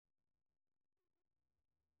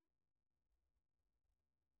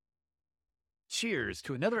cheers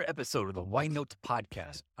to another episode of the Weinnotes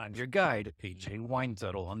Podcast. I'm your guide, AJ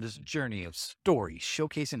Weinzettel, on this journey of stories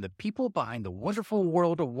showcasing the people behind the wonderful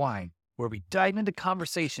world of wine, where we dive into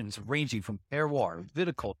conversations ranging from terroir,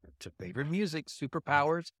 viticulture, to favorite music,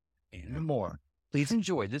 superpowers, and more. Please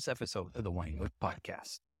enjoy this episode of the Weinnotes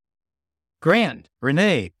Podcast. Grant,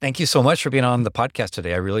 Renee, thank you so much for being on the podcast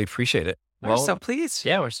today. I really appreciate it. We're so pleased.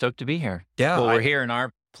 Yeah, we're stoked to be here. Yeah, well, we're here in our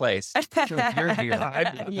place. You're here.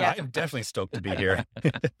 I'm definitely stoked to be here.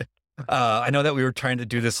 I know that we were trying to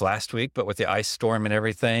do this last week, but with the ice storm and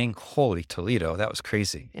everything, holy Toledo, that was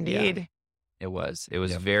crazy. Indeed. Yeah. It was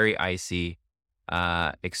very icy.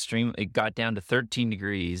 It got down to 13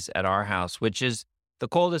 degrees at our house, which is the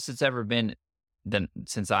coldest it's ever been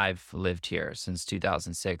since I've lived here, since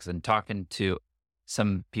 2006. And talking to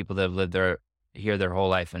some people that have lived here their whole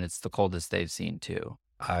life, and it's the coldest they've seen too.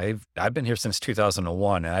 I've been here since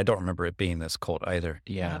 2001, and I don't remember it being this cold either.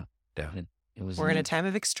 Yeah. It was. We're in a time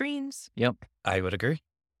of extremes. Yep. I would agree.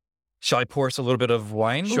 Shall I pour us a little bit of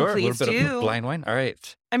wine? Sure. A little bit of blind wine? All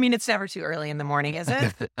right. I mean, it's never too early in the morning, is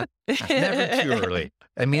it? Never too early.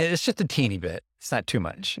 I mean, it's just a teeny bit. It's not too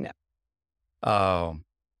much. No.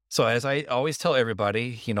 So as I always tell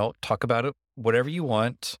everybody, talk about it, whatever you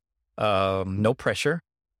want. No pressure.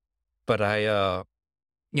 But I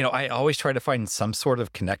always try to find some sort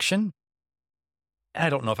of connection. I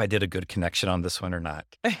don't know if I did a good connection on this one or not.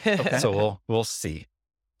 Okay. So we'll see.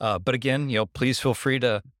 But again, please feel free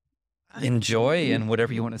to enjoy, and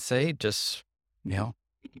whatever you want to say, just,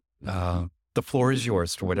 the floor is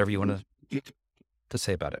yours for whatever you want to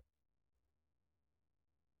say about it.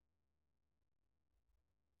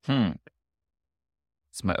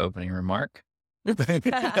 It's my opening remark.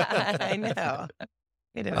 I know.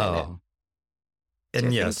 Wait a minute. Oh.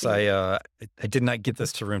 And yes, I did not get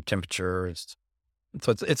this to room temperature.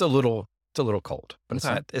 So it's a little cold, but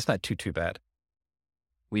Okay. it's not too bad.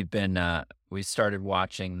 We started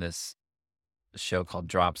watching this show called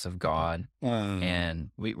Drops of God, and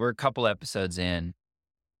we're a couple episodes in,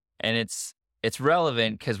 and it's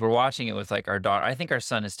relevant because we're watching it with like our daughter. I think our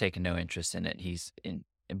son has taken no interest in it.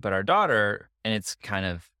 But our daughter, and it's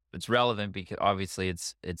relevant because obviously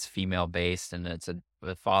it's female based, and it's a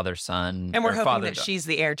father-son. And we're hoping father, that she's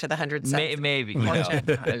the heir to the 100 sons. maybe.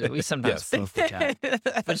 Fortune. We sometimes think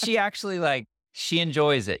that. But she actually she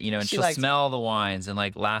enjoys it, and She she'll likes smell the wines. And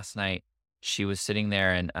like last night, she was sitting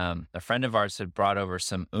there, and a friend of ours had brought over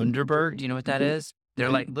some Underberg. Do you know what that is? They're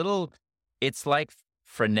like little. It's like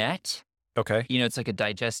Fernet. Okay. It's like a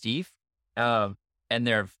digestif, and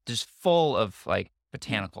they're just full of like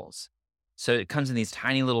botanicals. So it comes in these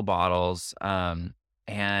tiny little bottles,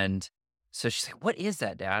 and so she's like, "What is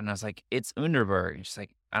that, Dad?" And I was like, "It's Underberg." And she's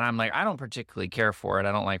like, and I'm like, "I don't particularly care for it.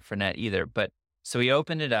 I don't like Fernet either." But so we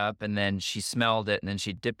opened it up, and then she smelled it, and then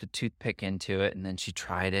she dipped a toothpick into it, and then she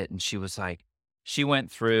tried it, and she was like, she went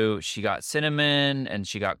through, she got cinnamon, and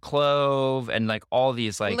she got clove, and like all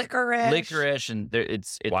these like licorice, and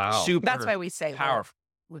it's Wow. super. That's why we say powerful.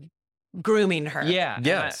 we're grooming her. Yeah.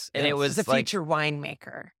 Yes. And it was She's a like, future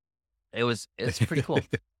winemaker. it's pretty cool.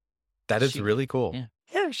 That is really cool. Yeah.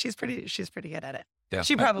 Yeah, she's pretty good at it. Yeah.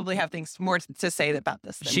 She probably have things more to say about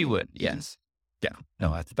this than She me. would, yes. Yeah.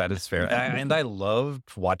 No, that is fair. And I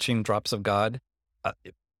loved watching Drops of God.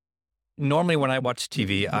 Normally when I watch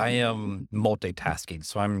TV, I am multitasking.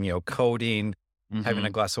 So I'm, coding, having a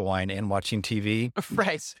glass of wine, and watching TV.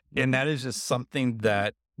 Right. And that is just something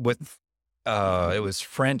that with, it was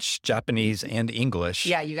French, Japanese, and English.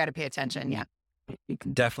 Yeah, you got to pay attention. Yeah. You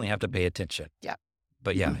definitely have to pay attention. Yeah.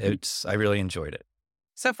 But yeah, I really enjoyed it.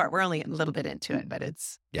 So far, we're only a little bit into it, but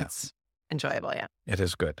it's Yes. enjoyable. Yeah. It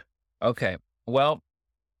is good. Okay. Well,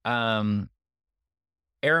 aromatically,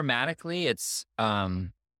 it's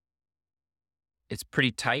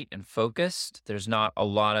pretty tight and focused. There's not a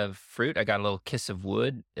lot of fruit. I got a little kiss of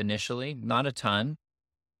wood initially, not a ton,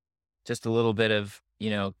 just a little bit of,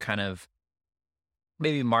 kind of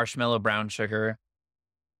maybe marshmallow brown sugar.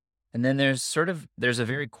 And then there's a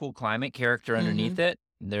very cool climate character underneath it.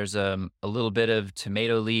 There's a little bit of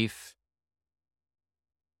tomato leaf.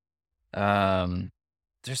 There's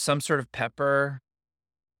some sort of pepper.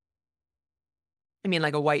 I mean,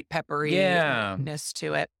 like a white pepperiness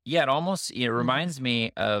to it. Yeah, it almost reminds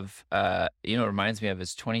me of his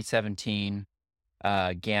 2017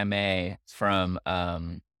 Gamay from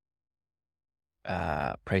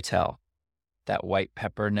Pray Tell. That white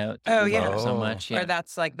pepper note. Oh, we yeah. love so much. Yeah. Or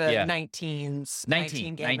that's like the 19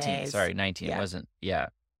 19. Sorry, 19. Yeah. It wasn't. Yeah.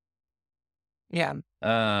 Yeah.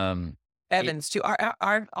 Evans too.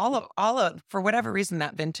 All of for whatever reason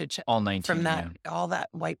that vintage All 19 from that all that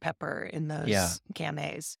white pepper in those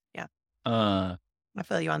Gamays. Yeah. I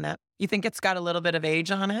feel you on that. You think it's got a little bit of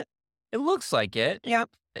age on it? It looks like it. Yep.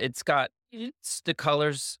 It's the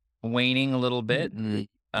colors waning a little bit. And,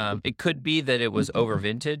 it could be that it was over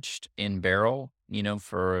vintaged in barrel,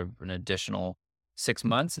 for an additional 6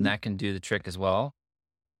 months, and that can do the trick as well.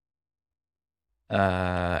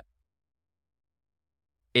 It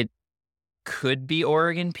could be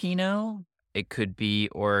Oregon Pinot. It could be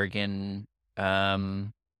Oregon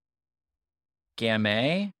Gamay.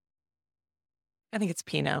 I think it's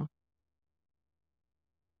Pinot.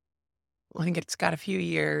 I think it's got a few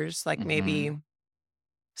years, like maybe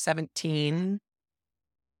 17.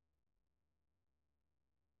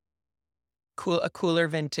 A cooler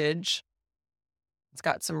vintage. It's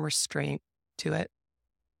got some restraint to it.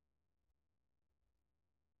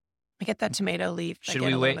 I get that tomato leaf. Should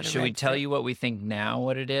we wait? Should we tell you what we think now,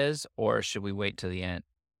 what it is, or should we wait till the end?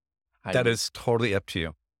 That is totally up to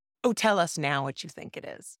you. Oh, tell us now what you think it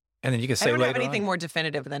is. And then you can say I don't later have anything on. more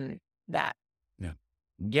definitive than that.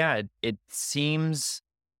 Yeah, it seems.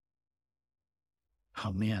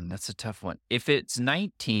 Oh man, that's a tough one. If it's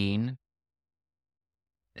 19,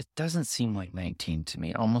 it doesn't seem like 19 to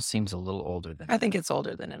me. It almost seems a little older than. I think it's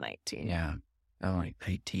older than a 19. Yeah, I'm like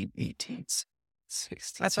 18, 18,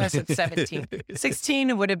 16. That's why I said 17.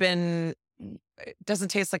 16 would have been. It doesn't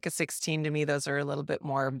taste like a 16 to me. Those are a little bit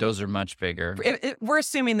more. Those are much bigger. We're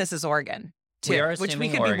assuming this is Oregon, too, We are which we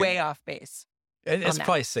assuming could Oregon. be way off base. It's that.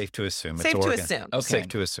 probably safe to assume Safe it's to Oregon. assume. Okay. Safe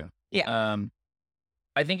to assume. Yeah.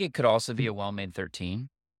 I think it could also be a well-made 13.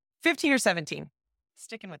 15 or 17.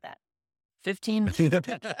 Sticking with that. 15.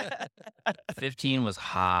 15 was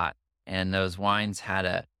hot, and those wines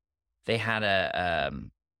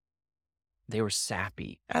they were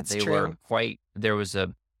sappy. That's they true. were quite. There was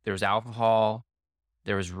alcohol,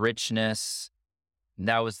 there was richness. And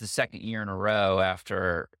that was the second year in a row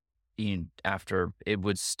after it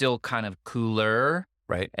was still kind of cooler.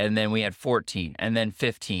 Right. And then we had 14 and then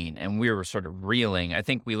 15, and we were sort of reeling. I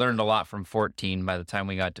think we learned a lot from 14 by the time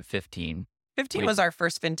we got to 15. 15 was our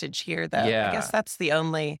first vintage here, though. Yeah. I guess that's the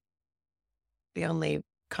only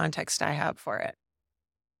context I have for it.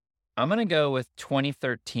 I'm going to go with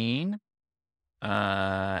 2013.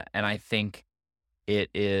 And I think it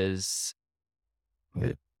is.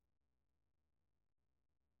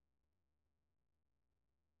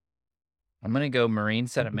 I'm going to go marine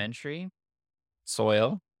sedimentary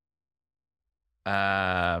soil.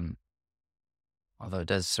 Although it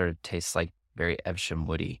does sort of taste like very Evesham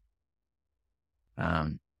woody.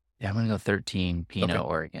 I'm going to go 13 Pinot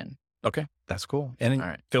Oregon. Okay. That's cool. And All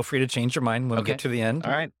right. feel free to change your mind when we get to the end.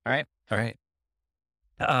 All right.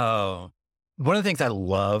 One of the things I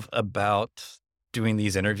love about doing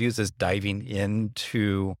these interviews is diving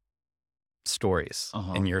into stories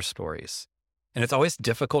and your stories. And it's always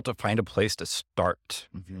difficult to find a place to start,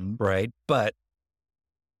 right? But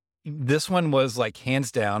this one was like,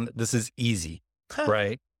 hands down, this is easy,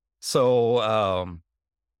 right? So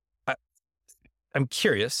I'm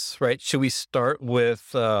curious, right? Should we start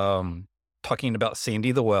with talking about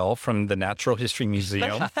Sandy the Well from the Natural History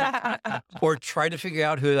Museum, or try to figure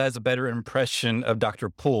out who has a better impression of Dr.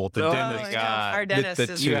 Poole, the dentist? God. Our dentist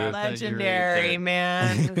is two. legendary,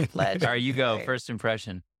 man. Legendary. All right, you go. First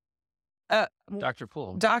impression. Dr.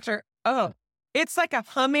 Poole. It's like a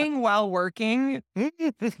humming while working.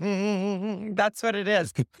 That's what it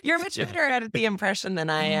is. You're much better at the impression than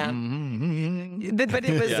I am. But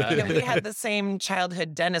it was, we had the same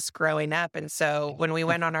childhood dentist growing up. And so when we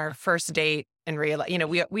went on our first date and realized,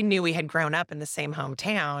 we knew we had grown up in the same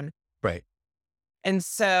hometown. Right. And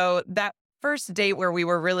so that first date where we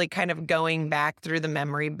were really kind of going back through the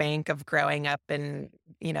memory bank of growing up in,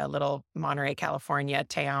 little Monterey, California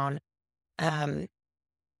town.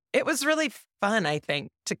 It was really fun, I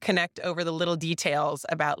think, to connect over the little details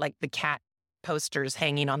about like the cat posters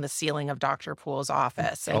hanging on the ceiling of Dr. Poole's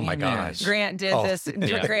office. And Oh my gosh. Grant did this.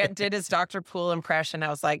 Yeah. Grant did his Dr. Poole impression. I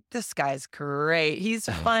was like, this guy's great. He's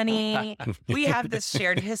funny. We have this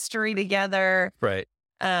shared history together. Right.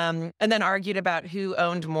 And then argued about who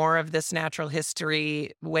owned more of this natural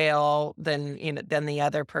history whale than the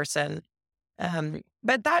other person.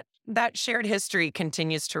 But that shared history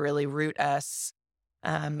continues to really root us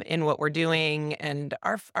in what we're doing, and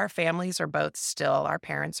our families are both still. Our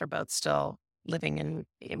parents are both still living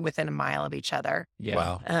within a mile of each other. Yeah.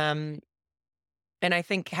 Wow. And I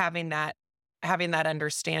think having that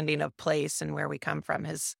understanding of place and where we come from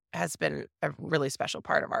has been a really special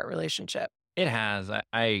part of our relationship. It has.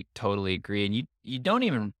 I totally agree. And you don't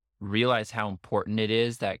even realize how important it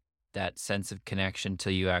is, that sense of connection,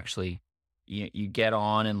 till you actually you get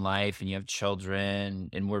on in life and you have children,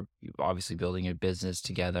 and we're obviously building a business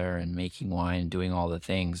together and making wine and doing all the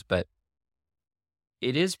things. But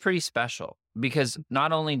it is pretty special because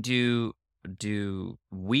not only do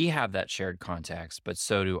we have that shared context, but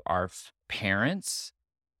so do our parents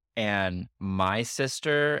and my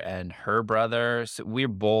sister and her brother. So we're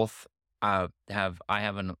both I have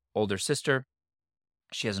an older sister.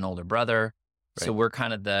 She has an older brother. Right. So we're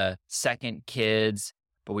kind of the second kids,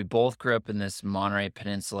 but we both grew up in this Monterey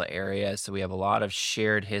Peninsula area. So we have a lot of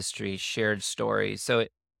shared history, shared stories. So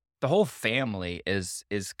the whole family is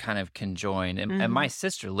kind of conjoined. And my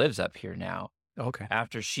sister lives up here now. Okay.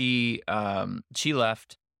 After she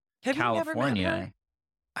left Have you never met California. her?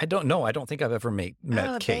 I don't know. I don't think I've ever met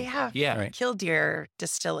They Kate. have Yeah. Right. Killdeer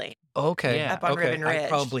Distilling. Okay. Yeah. Up on okay. Ribbon Ridge. I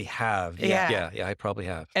probably have. Yeah. Yeah, I probably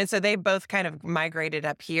have. And so they both kind of migrated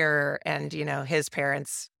up here, and his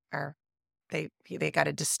parents they got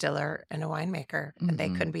a distiller and a winemaker, and they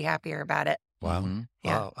Mhm. couldn't be happier about it. Wow. Mhm.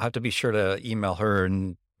 Yeah. Wow. I have to be sure to email her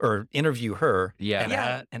or interview her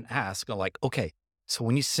Yeah. and ask, like, okay, so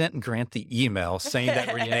when you sent Grant the email saying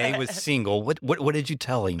that Renee was single, what did you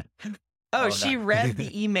tell him? Oh, Oh, she that- read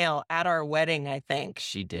the email at our wedding, I think.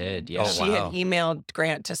 She did. Yeah. Oh, She wow. had emailed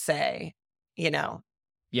Grant to say, Yeah,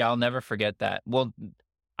 I'll never forget that. Well,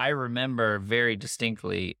 I remember very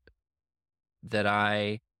distinctly that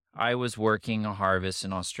I was working a harvest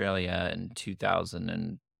in Australia in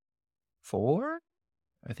 2004.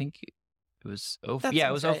 I think it was That yeah, it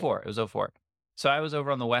sounds was right. 04. It was 04. So I was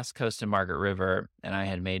over on the west coast in Margaret River, and I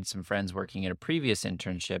had made some friends working at a previous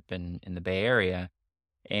internship in the Bay Area.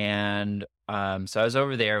 And so I was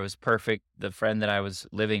over there. It was perfect. The friend that I was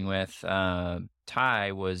living with,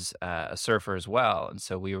 Ty, was a surfer as well. And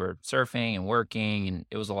so we were surfing and working, and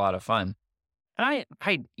it was a lot of fun. And I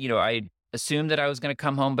assumed that I was going to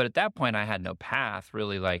come home, but at that point I had no path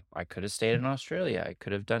really. Like, I could have stayed in Australia. I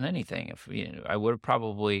could have done anything. If I would have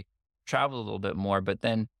probably traveled a little bit more. But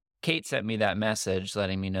then Kate sent me that message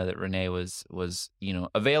letting me know that Renee was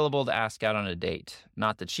available to ask out on a date.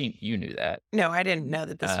 Not that you knew that. no, I didn't know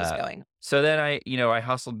that this was going. So then I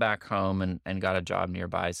hustled back home and got a job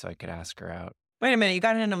nearby so I could ask her out. Wait a minute, you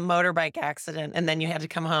got in a motorbike accident and then you had to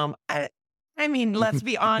come home. I mean, let's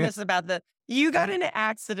be honest about you got in an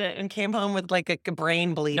accident and came home with like a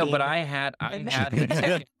brain bleeding. No, but I had I had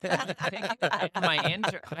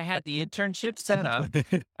the internship set up.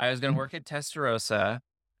 I was going to work at Testarossa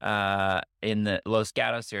in the Los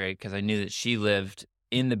Gatos area because I knew that she lived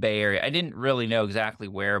in the Bay Area. I didn't really know exactly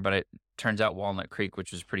where, but it turns out Walnut Creek,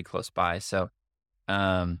 which was pretty close by. So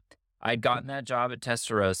I'd gotten that job at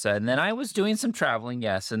Testarossa, and then I was doing some traveling,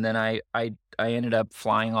 yes. And then I ended up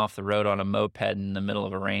flying off the road on a moped in the middle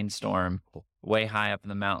of a rainstorm way high up in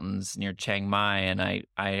the mountains near Chiang Mai, and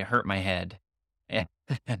I hurt my head.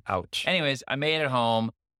 Ouch. Anyways, I made it home.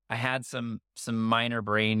 I had some minor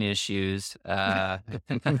brain issues.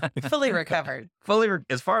 fully recovered.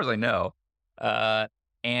 As far as I know.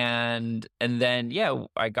 And then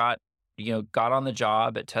I got on the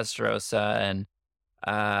job at Testarossa,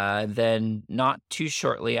 and then not too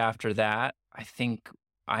shortly after that, I think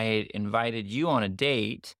I had invited you on a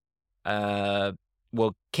date.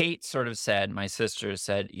 Well, Kate sort of said, my sister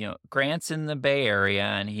said, Grant's in the Bay Area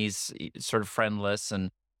and he's sort of friendless,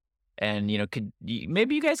 and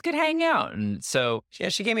maybe you guys could hang out. And so Yeah,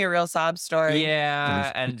 she gave me a real sob story.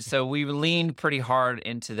 yeah, and so we leaned pretty hard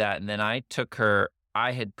into that. And then I took her.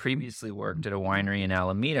 I had previously worked at a winery in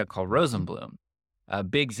Alameda called Rosenblum, a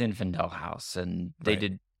big Zinfandel house, and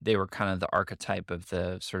they were kind of the archetype of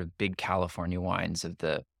the sort of big California wines of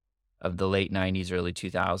the late 90s, early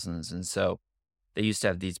 2000s. And so they used to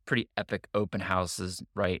have these pretty epic open houses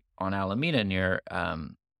right on Alameda near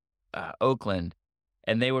Oakland,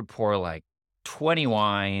 and they would pour like 20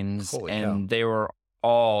 wines. Holy and they were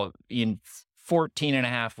all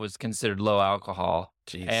 14.5 was considered low alcohol.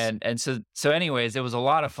 Jeez. And so anyways, it was a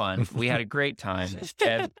lot of fun. We had a great time,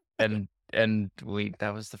 and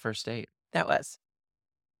that was the first date. That was.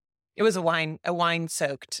 It was a wine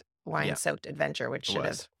soaked adventure, which It should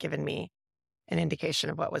was. have given me an indication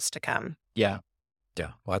of what was to come. Yeah.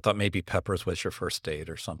 Yeah. Well, I thought maybe Peppers was your first date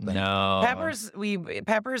or something. No.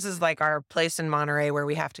 Peppers is like our place in Monterey where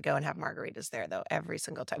we have to go and have margaritas there, though, every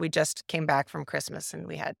single time. We just came back from Christmas and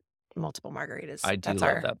we had multiple margaritas. I do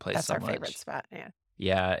love that place That's so our much. favorite spot. Yeah.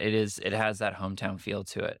 Yeah, it is. It has that hometown feel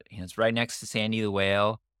to it. It's right next to Sandy the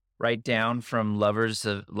Whale, right down from Lovers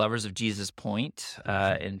of Jesus Point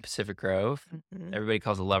in Pacific Grove. Mhm. Everybody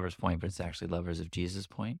calls it Lovers Point, but it's actually Lovers of Jesus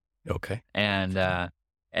Point. Okay. And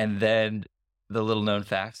then the little known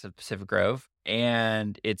facts of Pacific Grove,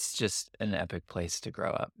 and it's just an epic place to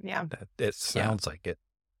grow up. Yeah. It sounds like it.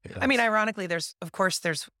 I mean, ironically, there's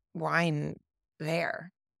wine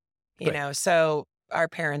there, Right. so our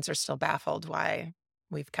parents are still baffled why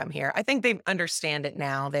we've come here. I think they understand it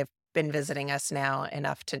now. They've been visiting us now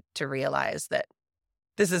enough to realize that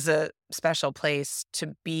this is a special place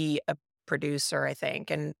to be a producer, I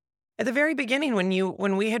think. And at the very beginning,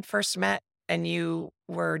 when we had first met and you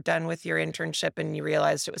were done with your internship and you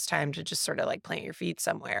realized it was time to just sort of like plant your feet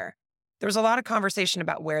somewhere, there was a lot of conversation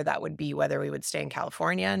about where that would be, whether we would stay in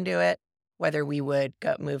California and do it, whether we would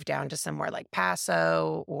move down to somewhere like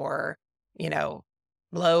Paso or,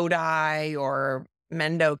 Lodi or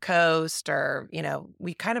Mendo Coast, or,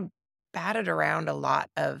 we kind of batted around a lot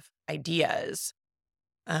of ideas.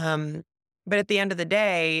 But at the end of the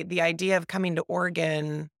day, the idea of coming to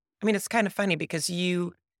Oregon, I mean, it's kind of funny because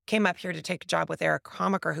you came up here to take a job with Eric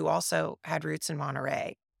Homaker, who also had roots in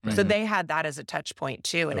Monterey. Mm-hmm. So they had that as a touch point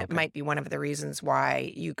too. And it might be one of the reasons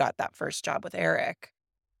why you got that first job with Eric.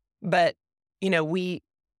 But, we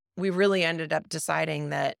really ended up deciding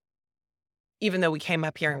that even though we came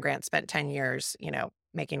up here and Grant spent 10 years,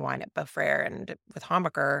 making wine at Beaufrere and with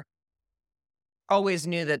Homaker, always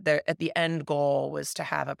knew that at the end goal was to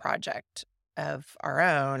have a project of our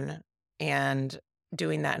own, and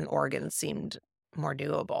doing that in Oregon seemed more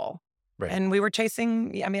doable. Right. And we were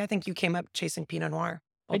chasing, I think you came up chasing Pinot Noir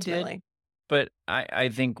ultimately. I did. But I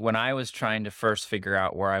think when I was trying to first figure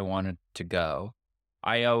out where I wanted to go,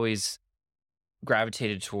 I always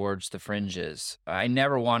gravitated towards the fringes. I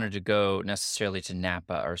never wanted to go necessarily to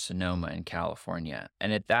Napa or Sonoma in California.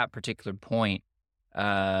 And at that particular point,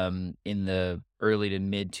 in the early to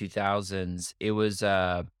mid 2000s, it was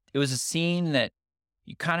a scene that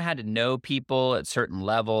you kind of had to know people at certain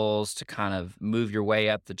levels to kind of move your way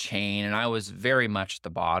up the chain. And I was very much at the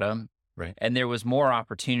bottom. Right. And there was more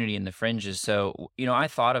opportunity in the fringes. So, I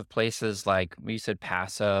thought of places like, you said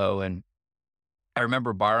Paso, and I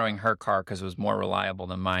remember borrowing her car because it was more reliable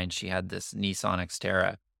than mine. She had this Nissan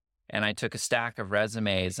Xterra. And I took a stack of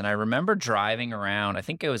resumes, and I remember driving around. I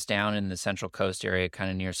think it was down in the Central Coast area,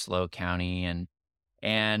 kind of near SLO County,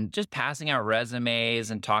 and just passing out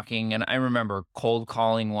resumes and talking. And I remember cold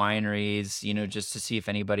calling wineries, just to see if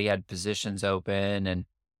anybody had positions open. And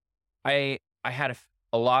I had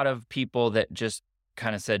a lot of people that just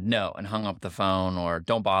kind of said no and hung up the phone or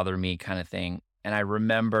don't bother me kind of thing. And I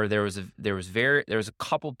remember there was a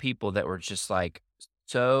couple people that were just like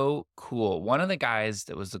so cool. One of the guys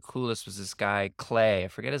that was the coolest was this guy, Clay. I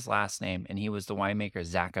forget his last name. And he was the winemaker,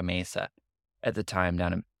 Zaca Mesa, at the time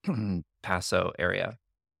down in Paso area.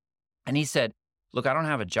 And he said, look, I don't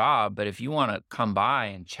have a job, but if you want to come by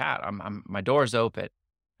and chat, my door's open.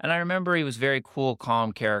 And I remember he was very cool,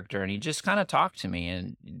 calm character. And he just kind of talked to me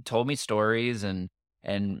and told me stories and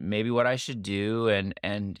maybe what I should do.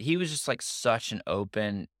 And he was just like such an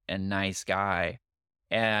open and nice guy.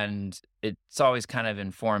 And it's always kind of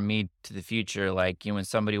informed me to the future. Like, when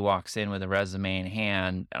somebody walks in with a resume in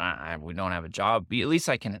hand and we don't have a job, at least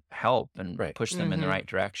I can help and push them in the right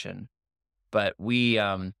direction. But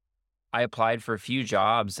I applied for a few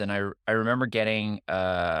jobs, and I remember getting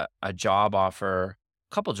a job offer,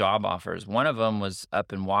 a couple job offers. One of them was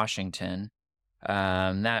up in Washington.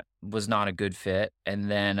 That was not a good fit.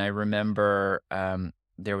 And then I remember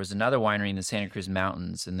there was another winery in the Santa Cruz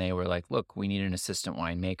Mountains, and they were like, look, we need an assistant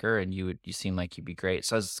winemaker, and you seem like you'd be great.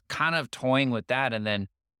 So I was kind of toying with that. And then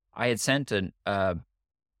I had sent a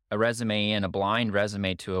resume in, a blind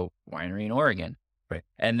resume to a winery in Oregon. Right.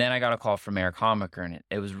 And then I got a call from Eric Homaker, and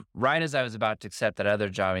it was right as I was about to accept that other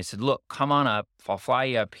job. He said, look, come on up. I'll fly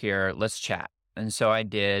you up here. Let's chat. And so I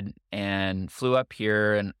did, and flew up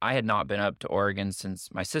here. And I had not been up to Oregon since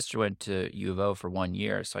my sister went to U of O for 1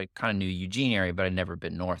 year. So I kind of knew Eugene area, but I'd never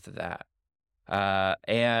been north of that.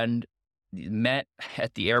 And met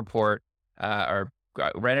at the airport, or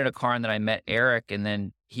rented a car, and then I met Eric, and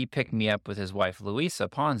then he picked me up with his wife, Luisa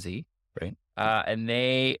Ponzi. Right. And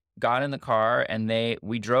they got in the car, and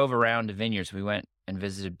we drove around to vineyards. We went and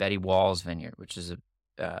visited Betty Wall's vineyard, which is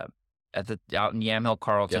out in Yamhill,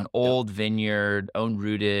 Carlton, old vineyard, own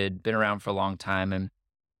rooted, been around for a long time. And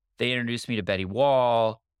they introduced me to Betty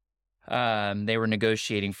Wall. They were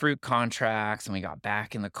negotiating fruit contracts, and we got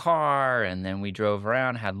back in the car, and then we drove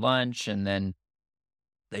around, had lunch, and then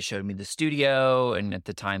they showed me the studio. And at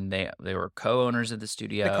the time, they were co-owners of the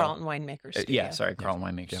studio. The Carlton Winemaker Studio. Carlton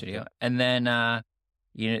Winemaker Studio. And then,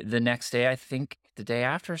 the next day, I think the day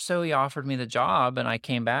after or so, he offered me the job, and I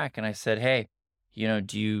came back and I said, hey,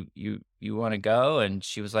 do you want to go? And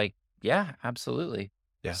she was like, yeah, absolutely.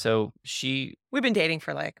 Yeah. So we've been dating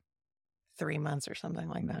for like 3 months or something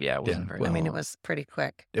like that. Yeah, it wasn't very long. I mean, it was pretty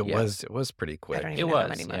quick. It was pretty quick. I don't even know how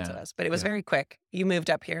many months it was, but it was very quick. You moved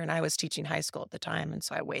up here, and I was teaching high school at the time, and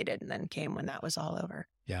so I waited, and then came when that was all over.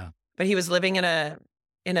 Yeah. But he was living in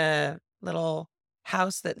a little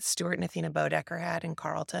house that Stuart and Athena Bodecker had in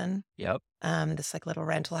Carlton. Yep. This like little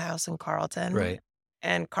rental house in Carlton. Right.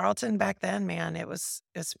 And Carlton back then, man, it was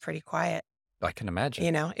pretty quiet. I can imagine.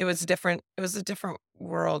 You know, it was different. It was a different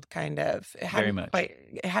world, kind of. It Very hadn't much.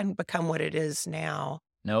 it hadn't become what it is now.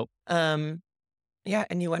 Nope. Yeah,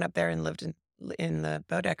 and you went up there and lived in the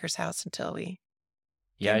Bodecker's house until we.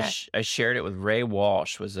 Yeah, I shared it with Ray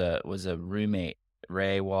Walsh. Was a roommate.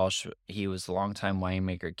 Ray Walsh. He was a longtime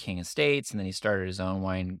winemaker at King Estates, and then he started his own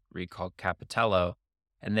winery called Capitello.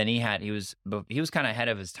 And then he was kind of ahead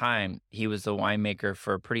of his time. He was the winemaker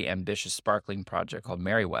for a pretty ambitious sparkling project called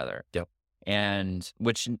Merriweather. Yep. And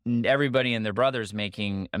which everybody and their brothers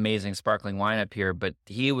making amazing sparkling wine up here, but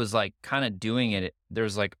he was like kind of doing it.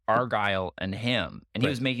 There's like Argyle and him, and he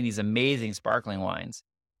was making these amazing sparkling wines.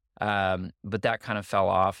 But that kind of fell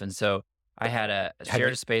off, and so I had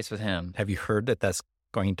shared a space with him. Have you heard that that's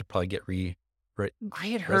going to probably get I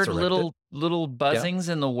had heard resurrected? little buzzings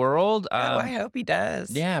in the world. I hope he does.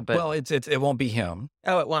 Yeah, but well, it won't be him.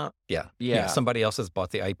 Oh, it won't. Yeah. Somebody else has bought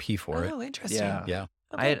the IP for it. Oh, interesting. Yeah.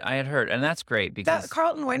 Okay. I had heard, and that's great because That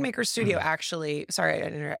Carlton Winemaker Studio actually. Sorry, I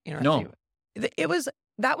interrupted No. you.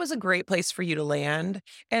 That was a great place for you to land,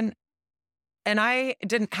 and I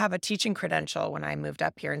didn't have a teaching credential when I moved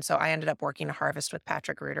up here, and so I ended up working a harvest with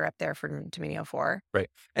Patrick Reuter up there for Dominio 4. Right.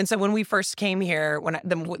 And so when we first came here,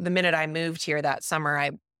 the minute I moved here that summer,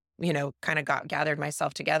 I kind of gathered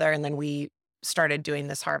myself together, and then we started doing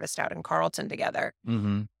this harvest out in Carlton together.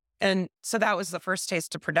 Mhm. And so that was the first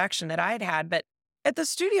taste of production that I'd had. But at the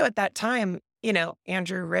studio at that time,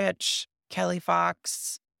 Andrew Rich, Kelly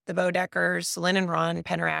Fox, the Bodeckers, Lynn and Ron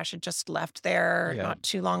Penerash had just left there not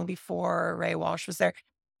too long before. Ray Walsh was there.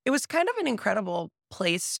 It was kind of an incredible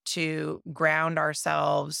place to ground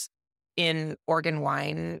ourselves in Oregon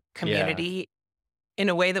wine community in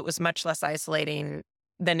a way that was much less isolating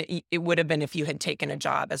than it would have been if you had taken a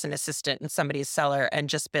job as an assistant in somebody's cellar and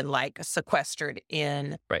just been like sequestered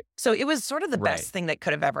in. Right. So it was sort of the best thing that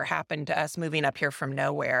could have ever happened to us moving up here from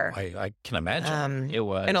nowhere. I can imagine. It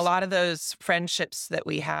was. And a lot of those friendships that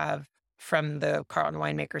we have from the Carlton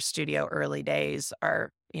Winemaker Studio early days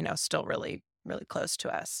are, still really, really close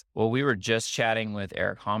to us. Well, we were just chatting with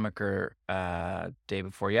Eric Homaker day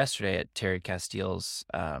before yesterday at Terry Castile's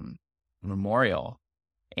memorial,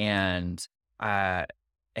 and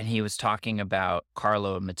he was talking about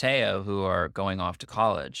Carlo and Matteo, who are going off to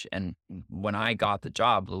college. And when I got the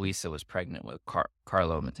job, Luisa was pregnant with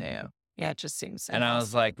Carlo and Matteo. Yeah, it just seems. And I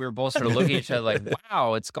was like, we were both sort of looking at each other like,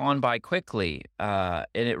 wow, it's gone by quickly. And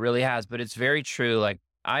it really has. But it's very true. Like,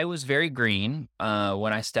 I was very green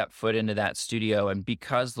when I stepped foot into that studio. And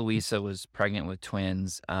because Luisa was pregnant with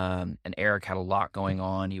twins and Eric had a lot going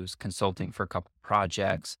on, he was consulting for a couple of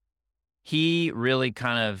projects. He really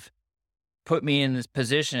kind of put me in this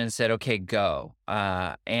position and said, okay, go.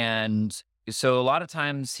 And so a lot of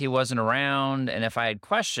times he wasn't around. And if I had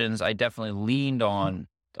questions, I definitely leaned on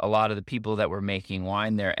a lot of the people that were making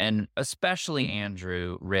wine there. And especially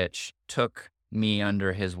Andrew Rich took me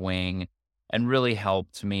under his wing and really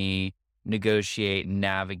helped me negotiate and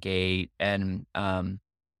navigate. And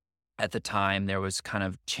at the time, there was kind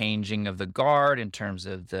of changing of the guard in terms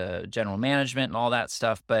of the general management and all that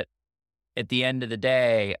stuff. But at the end of the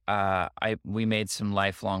day, we made some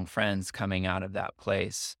lifelong friends coming out of that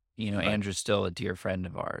place. Andrew's still a dear friend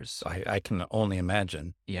of ours. I can only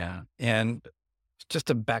imagine. Yeah. And just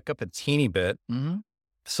to back up a teeny bit, Mm-hmm.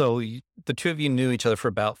 so the two of you knew each other for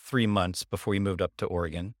about 3 months before you moved up to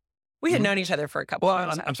Oregon. We had known each other for a couple of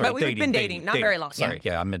months. I'm sorry, but we've been dating, not very long. Sorry,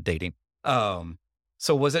 I meant dating.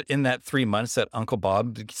 So was it in that 3 months that Uncle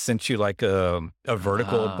Bob sent you like a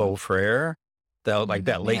vertical of Beaufrère? That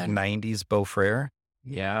late 90s Beaufrère?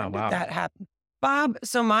 Yeah, When wow. did that happen? Bob,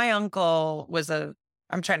 so my uncle was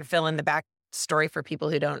I'm trying to fill in the backstory for people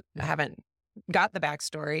who haven't got the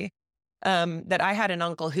backstory, that I had an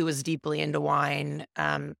uncle who was deeply into wine,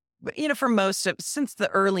 but, for since the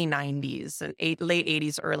early 90s and late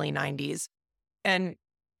 80s, early 90s. And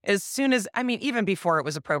as soon as, even before it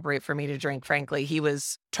was appropriate for me to drink, frankly, he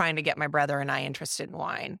was trying to get my brother and I interested in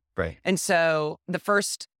wine. Right. And so the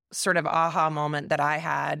first sort of aha moment that I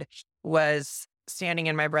had was standing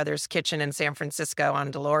in my brother's kitchen in San Francisco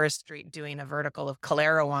on Dolores Street doing a vertical of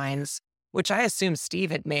Calera wines, which I assume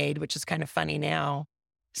Steve had made, which is kind of funny now.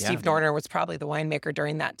 Yeah. Steve Dorner was probably the winemaker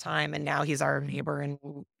during that time, and now he's our neighbor and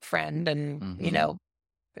friend and,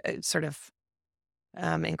 sort of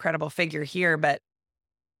incredible figure here. But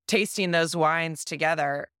tasting those wines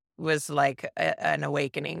together was like an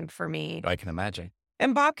awakening for me. I can imagine.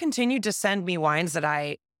 And Bob continued to send me wines that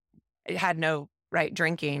I had no right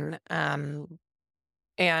drinking.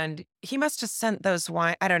 And he must have sent those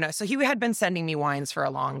wine. I don't know. So he had been sending me wines for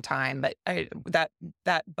a long time, but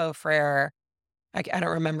that Beaufrere, I don't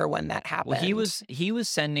remember when that happened. Well, he was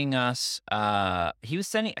sending us. I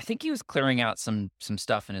think he was clearing out some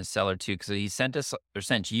stuff in his cellar too, because he sent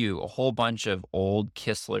you a whole bunch of old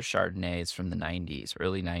Kistler Chardonnays from the '90s,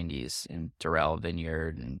 early '90s, in Durrell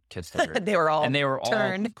Vineyard and Kistler. They were all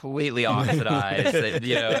all completely oxidized. And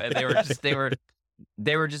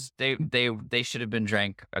they should have been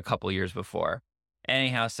drank a couple years before.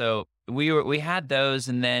 Anyhow, so we had those,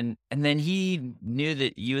 and then he knew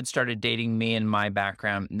that you had started dating me and my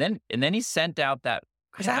background, and then he sent out that.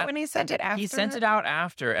 Is that when he sent it after? He sent it out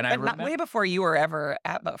after, and I remember way before you were ever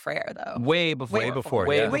at Beaufrere, though. Way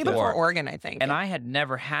before Oregon, I think. And I had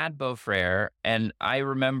never had Beaufrere, and I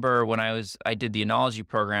remember when I did the enology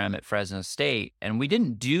program at Fresno State, and we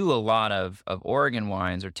didn't do a lot of Oregon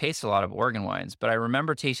wines or taste a lot of Oregon wines, but I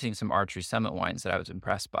remember tasting some Archery Summit wines that I was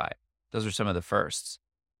impressed by. Those were some of the firsts.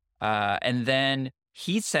 And then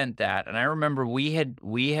he sent that, and I remember we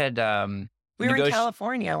were in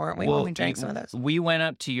California, weren't we, when we drank some of those? We went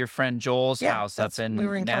up to your friend Joel's house up in we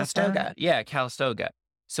were in Calistoga. Yeah, Calistoga.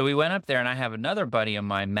 So we went up there, and I have another buddy of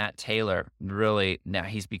mine, Matt Taylor. Really, now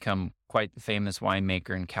he's become quite the famous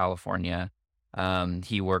winemaker in California.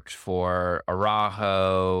 He worked for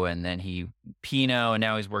Arajo, and then Pinot, and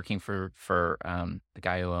now he's working for the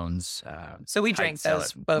guy who owns. So we drank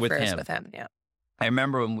those Beaufreres with him. Yeah, I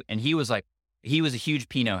remember, and he was a huge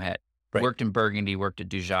Pinot head. Right. Worked in Burgundy, worked at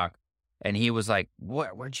Dujac. And he was like,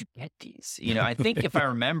 where'd you get these? I think if I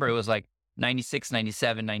remember, it was like 96,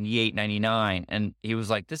 97, 98, 99. And he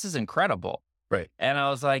was like, this is incredible. Right. And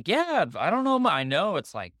I was like, yeah, I don't know. I know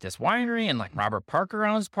it's like this winery, and like Robert Parker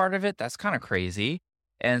owns part of it. That's kind of crazy.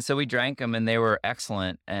 And so we drank them, and they were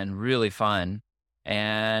excellent and really fun.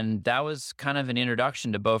 And that was kind of an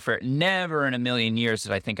introduction to Beaufrere. Never in a million years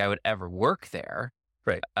did I think I would ever work there.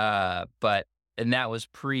 Right. And that was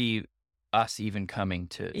pre us even coming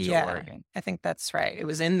to Oregon. I think that's right. It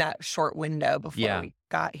was in that short window before we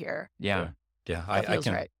got here. Yeah.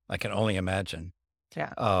 I can only imagine.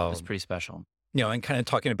 Yeah. It was pretty special. And kind of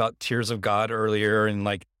talking about Tears of God earlier, and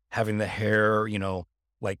like having the hair,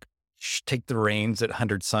 like take the reins at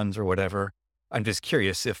 100 Suns or whatever. I'm just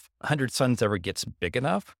curious if 100 Suns ever gets big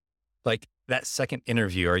enough, like that second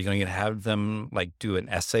interview, are you going to have them like do an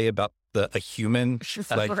essay about a human?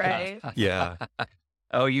 Like, right. Yeah.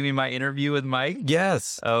 Oh, you mean my interview with Mike?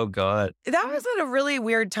 Yes. Oh, God. That was at a really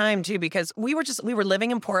weird time, too, because we were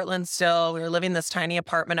living in Portland still. We were living in this tiny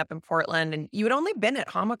apartment up in Portland, and you had only been at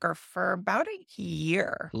Hammacher for about a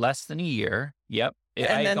year. Less than a year. Yep.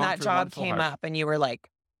 And then that job came up, and you were like,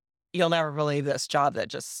 you'll never believe this job that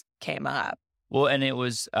just came up. Well, and it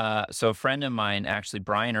was, so a friend of mine, actually,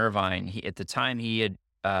 Brian Irvine, at the time he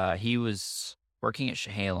was working at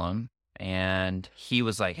Chehalem. And he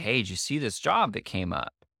was like, hey, did you see this job that came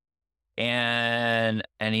up? And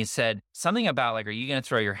he said something about like, are you going to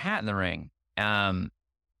throw your hat in the ring? And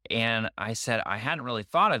I said, I hadn't really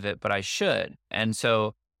thought of it, but I should. And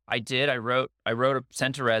so I did.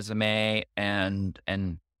 Sent a resume and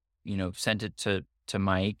sent it to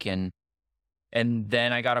Mike. And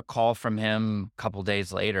then I got a call from him a couple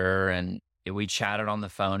days later, and we chatted on the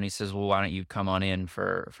phone. He says, well, why don't you come on in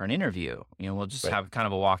for an interview? We'll just have kind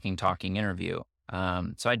of a walking, talking interview.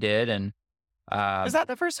 So I did. And was that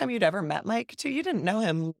the first time you'd ever met Mike too? You didn't know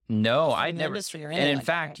him? No, I never. Industry or and in like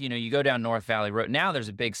fact, that. You go down North Valley Road. Now there's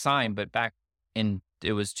a big sign, but back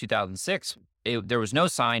it was 2006. There was no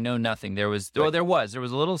sign, no nothing. There was a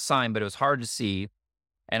little sign, but it was hard to see.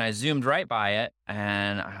 And I zoomed right by it,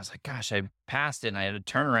 and I was like, gosh, I passed it, and I had to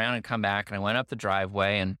turn around and come back, and I went up the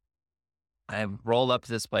driveway, and I rolled up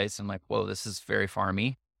to this place. I'm like, whoa, this is very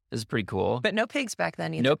farmy. This is pretty cool. But no pigs back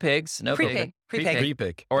then either. No pigs. No pigs.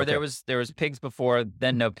 Pre-pig. Or okay. there was pigs before,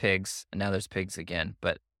 then no pigs, and now there's pigs again.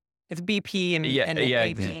 But it's BP and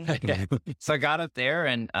AP. Yeah. So I got up there,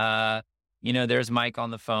 and there's Mike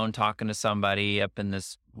on the phone talking to somebody up in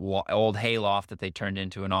this old hayloft that they turned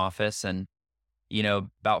into an office, and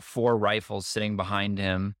about 4 rifles sitting behind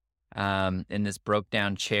him in this broke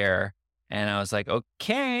down chair. And I was like,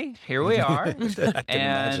 okay, here we are.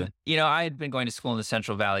 And, I had been going to school in the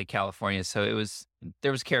Central Valley, California. So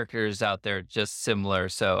there was characters out there just similar.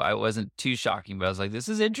 So I wasn't too shocking, but I was like, this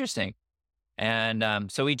is interesting.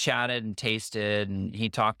 And so we chatted and tasted, and he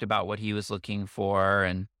talked about what he was looking for.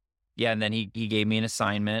 And then he gave me an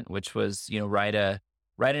assignment, which was,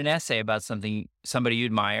 write an essay about somebody you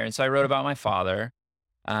admire. And so I wrote about my father,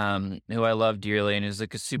 who I love dearly, and is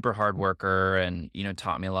like a super hard worker, and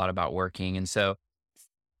taught me a lot about working. And so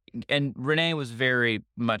and Renee was very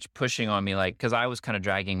much pushing on me, like, because I was kind of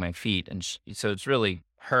dragging my feet. And so it's really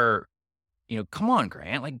her, come on,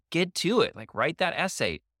 Grant, like, get to it, like, write that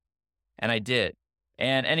essay. And I did.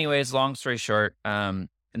 And anyways, long story short, and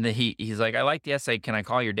then he's like, I like the essay. Can I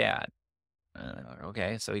call your dad?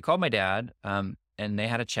 Okay. So he called my dad, and they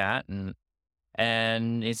had a chat,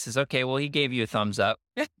 and he says, okay, well, he gave you a thumbs up.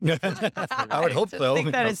 I would hope so. I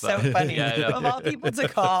think that is so funny. Yeah, I know. Of all people to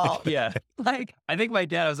call. Yeah. Like, I think my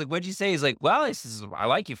dad, I was like, what'd you say? He's like, well, he says, I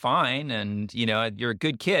like you fine. And, you're a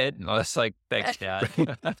good kid. And I was like, thanks, Dad.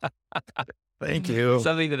 Thank you.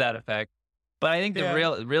 Something to that effect. But I think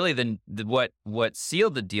what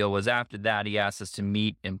sealed the deal was after that, he asked us to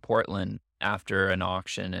meet in Portland after an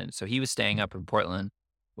auction. And so he was staying up in Portland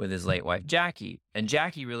with his late wife, Jackie. And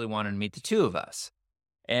Jackie really wanted to meet the two of us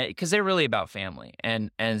because they're really about family.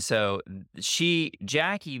 And so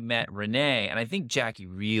Jackie met Renee, and I think Jackie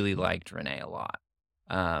really liked Renee a lot.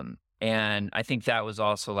 And I think that was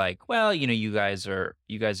also like, well, you guys are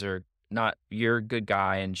not, you're a good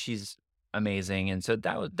guy and she's amazing. And so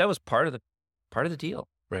that was part of the deal.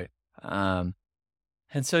 Right.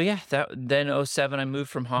 And so, yeah, then 2007, I moved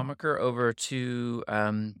from Homaker over to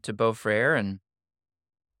Beaufrere, and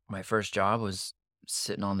my first job was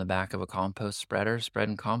sitting on the back of a compost spreader,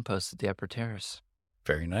 spreading compost at the upper terrace.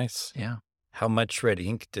 Very nice. Yeah. How much red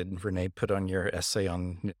ink did Renee put on your essay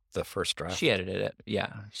on the first draft? She edited it.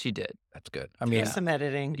 Yeah, she did. That's good. I mean, there's some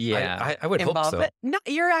editing. Yeah. I would hope involved, so. but no,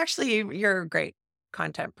 you're a great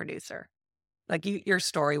content producer. Like your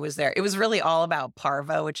story was there. It was really all about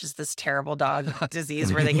parvo, which is this terrible dog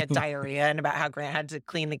disease where they get diarrhea, and about how Grant had to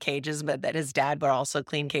clean the cages, but that his dad would also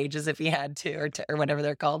clean cages if he had to, or whatever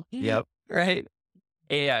they're called. Yep. Right.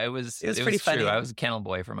 Yeah, it was pretty funny. True. I was a kennel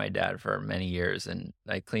boy for my dad for many years, and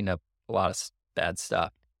I cleaned up a lot of bad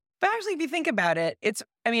stuff. But actually, if you think about it,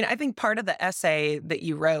 I think part of the essay that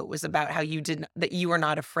you wrote was about how that you were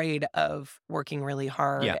not afraid of working really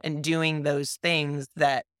hard and doing those things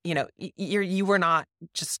that, you were not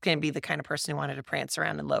just going to be the kind of person who wanted to prance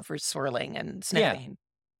around and love for swirling and sniffing. Yeah.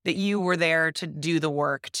 That you were there to do the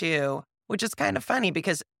work too, which is kind of funny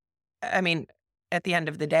because, at the end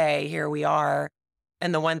of the day, here we are.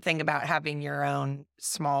 And the one thing about having your own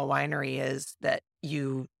small winery is that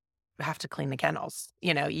you have to clean the kennels.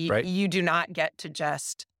 Right. You do not get to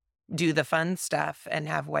just do the fun stuff and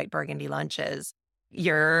have white burgundy lunches.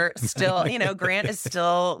 You're still, Grant is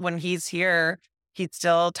still, when he's here, he's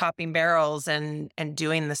still topping barrels and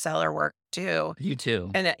doing the cellar work too. You too.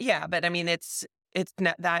 And but it's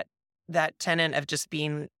not that tenet of just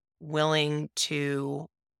being willing to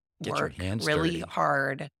Get work your hands really dirty.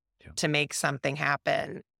 hard to make something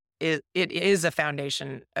happen. It is a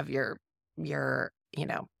foundation of your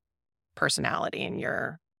personality and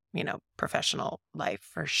your, professional life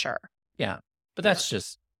for sure. Yeah. But that's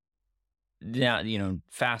just now,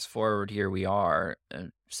 fast forward, here we are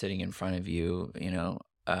sitting in front of you, in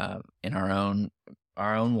our own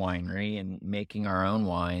winery and making our own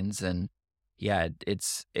wines. And yeah,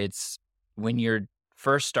 it's when you're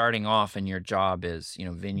first starting off and your job is,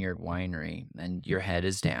 vineyard winery, and your head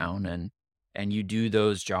is down and you do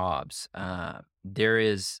those jobs, there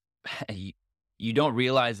is, you don't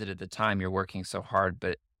realize it at the time you're working so hard,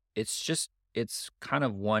 but it's kind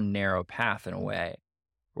of one narrow path in a way.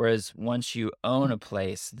 Whereas once you own a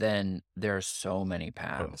place, then there are so many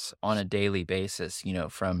paths on a daily basis,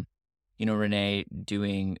 from, Renee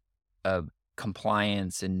doing a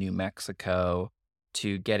compliance in New Mexico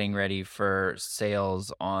to getting ready for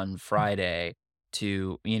sales on Friday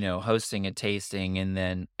to, hosting a tasting and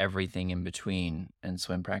then everything in between and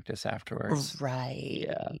swim practice afterwards. Right.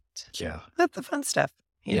 Yeah. That's the fun stuff.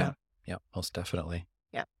 Yeah, most definitely.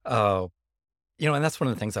 Yeah. And that's one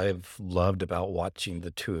of the things I've loved about watching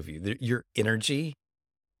the two of you. Your energy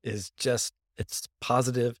is it's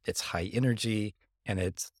positive, it's high energy, and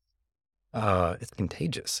it's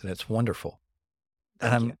contagious, and it's wonderful.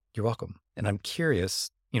 You're welcome. And I'm curious,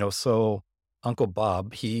 so Uncle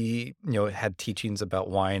Bob, he, had teachings about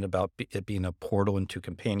wine, about it being a portal into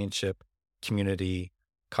companionship, community,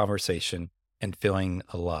 conversation, and feeling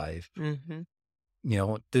alive. Mm-hmm.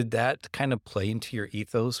 Did that kind of play into your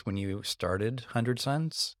ethos when you started 100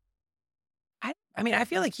 Suns? I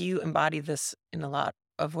feel like you embody this in a lot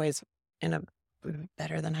of ways,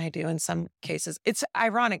 better than I do in some cases. It's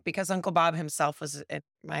ironic because Uncle Bob himself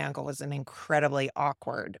my uncle was an incredibly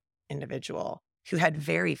awkward individual who had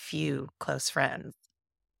very few close friends.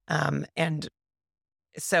 And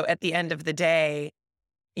so at the end of the day,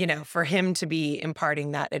 for him to be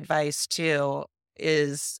imparting that advice too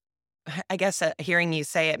is, I guess, hearing you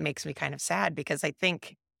say it makes me kind of sad because I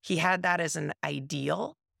think he had that as an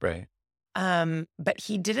ideal. Right. But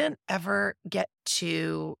he didn't ever get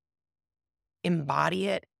to embody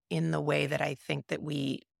it in the way that I think that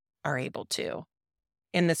we are able to,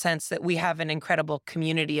 in the sense that we have an incredible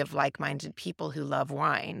community of like-minded people who love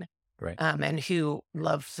wine, Right. and who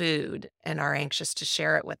love food and are anxious to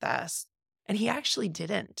share it with us. And he actually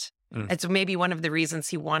didn't. It's maybe one of the reasons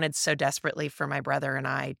he wanted so desperately for my brother and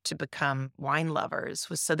I to become wine lovers,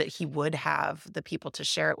 was so that he would have the people to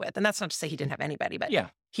share it with. And that's not to say he didn't have anybody, but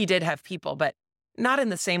he did have people, but not in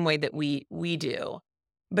the same way that we do.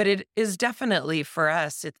 But it is definitely for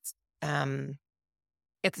us, it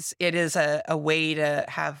is a way to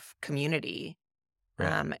have community,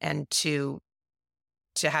 Right. and to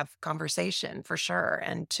have conversation for sure,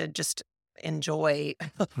 and to just enjoy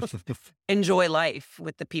life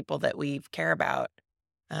with the people that we care about.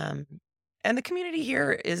 And the community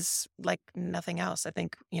here is like nothing else. I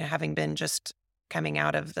think, having been just coming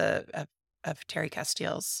out of of Terry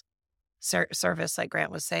Castile's service, like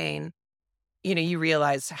Grant was saying, you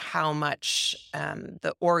realize how much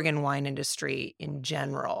the Oregon wine industry in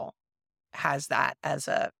general has that as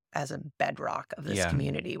a bedrock of this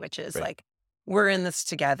community, which is Right. like, we're in this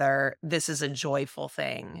together. This is a joyful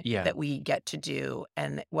thing Yeah. that we get to do.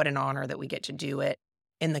 And what an honor that we get to do it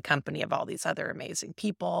in the company of all these other amazing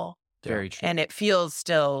people. Very true. And it feels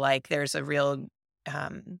still like there's a real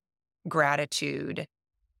gratitude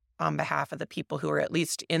on behalf of the people who are at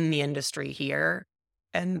least in the industry here.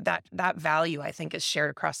 And that value, I think, is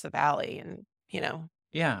shared across the valley. And,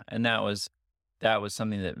 Yeah, and that was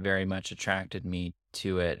something that very much attracted me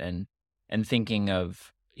to it, and thinking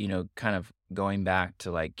of, kind of going back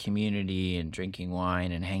to like community and drinking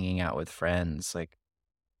wine and hanging out with friends. Like,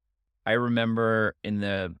 I remember in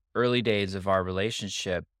the early days of our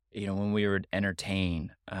relationship, when we would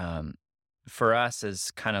entertain, for us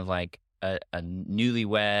as kind of like a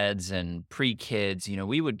newlyweds and pre-kids,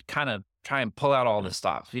 we would kind of try and pull out all the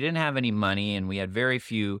stops. We didn't have any money, and we had very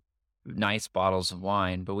few nice bottles of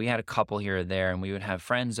wine, but we had a couple here or there, and we would have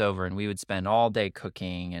friends over, and we would spend all day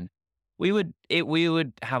cooking, and we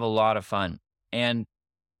would have a lot of fun. And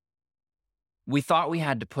we thought we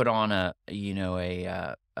had to put on a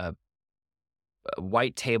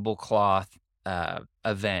white tablecloth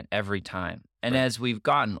event every time. And Right. as we've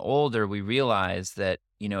gotten older, we realized that,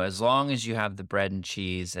 as long as you have the bread and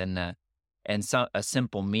cheese and a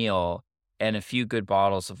simple meal and a few good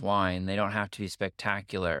bottles of wine, they don't have to be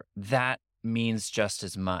spectacular. That means just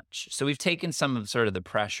as much. So we've taken some of sort of the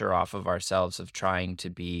pressure off of ourselves of trying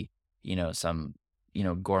to be, some,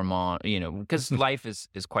 gourmand, because life is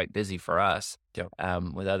quite busy for us,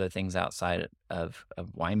 with other things outside of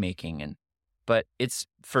winemaking. But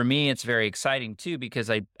for me, it's very exciting too, because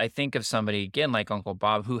I think of somebody, again, like Uncle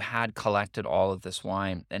Bob, who had collected all of this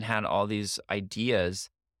wine and had all these ideas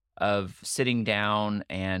of sitting down,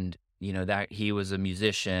 and, that he was a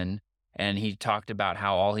musician, and he talked about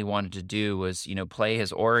how all he wanted to do was, play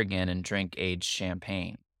his organ and drink aged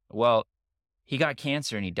champagne. Well, he got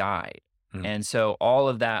cancer and he died. And so all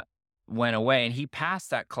of that went away, and he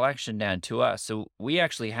passed that collection down to us. So we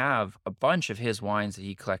actually have a bunch of his wines that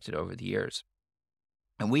he collected over the years.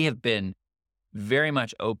 And we have been very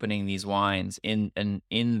much opening these wines in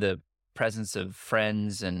the presence of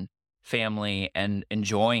friends and family and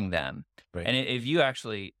enjoying them. Right. And if you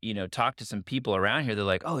actually, talk to some people around here, they're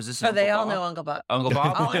like, "Oh, is this?" they all Bob? know Uncle Bob. Uncle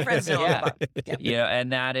Bob. All our friends know Uncle Bob. Yeah.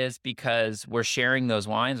 And that is because we're sharing those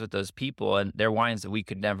wines with those people, and they're wines that we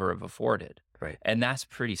could never have afforded. Right. And that's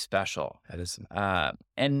pretty special. That is.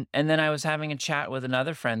 And then I was having a chat with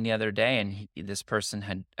another friend the other day, and this person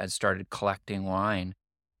had started collecting wine,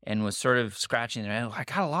 and was sort of scratching their head. I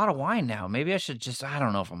got a lot of wine now. Maybe I should I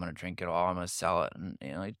don't know if I'm going to drink it all. I'm going to sell it.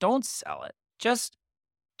 And don't sell it.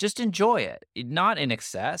 Just enjoy it, not in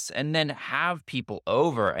excess, and then have people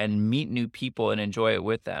over and meet new people and enjoy it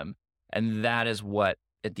with them. And that is what,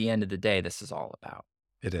 at the end of the day, this is all about.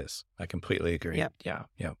 It is. I completely agree. Yep.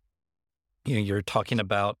 Yeah. You're talking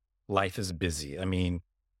about life is busy. I mean,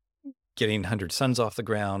 getting 100 Sons off the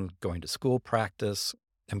ground, going to school practice.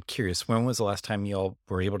 I'm curious, when was the last time y'all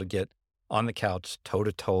were able to get on the couch, toe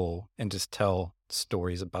to toe, and just tell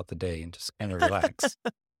stories about the day and just kind of relax?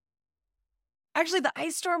 Actually, the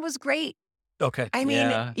ice storm was great. Okay. I mean,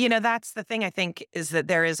 Yeah. that's the thing, I think, is that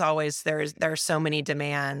there are so many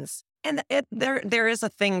demands. And there is a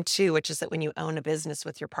thing too, which is that when you own a business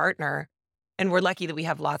with your partner, and we're lucky that we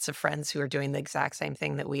have lots of friends who are doing the exact same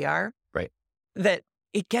thing that we are. Right. That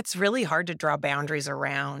it gets really hard to draw boundaries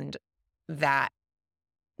around that,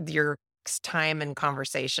 your time and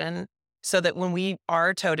conversation, so that when we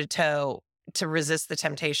are toe to toe, to resist the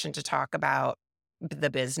temptation to talk about the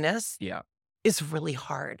business, Yeah. is really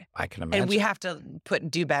hard. I can imagine. And we have to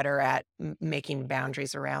do better at making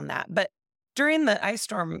boundaries around that. But during the ice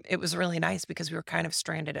storm, it was really nice because we were kind of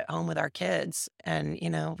stranded at home with our kids. And,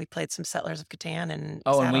 we played some Settlers of Catan and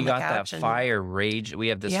Oh, sat and we on the got that couch fire rage. We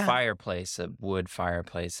have this Yeah. fireplace, a wood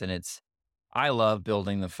fireplace, and I love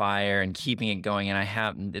building the fire and keeping it going.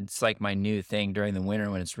 And it's like my new thing during the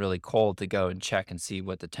winter when it's really cold to go and check and see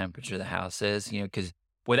what the temperature of the house is, because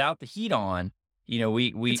without the heat on,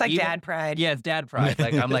 we It's like dad pride. Yeah, it's dad pride.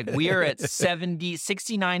 Like, I'm like, we are at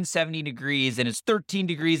 69, 70 degrees and it's 13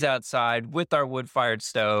 degrees outside with our wood-fired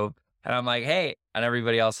stove. And I'm like, hey, and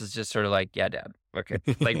everybody else is just sort of like, yeah, dad. Okay.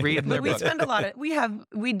 Like reading their But we book. spend a lot of,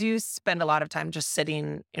 we do spend a lot of time just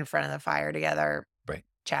sitting in front of the fire together, Right.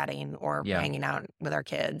 chatting or Yeah. hanging out with our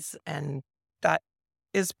kids. And that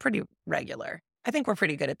is pretty regular. I think we're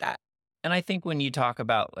pretty good at that. And I think when you talk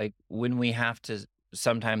about like when we have to,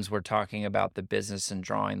 sometimes we're talking about the business and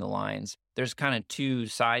drawing the lines. There's kind of two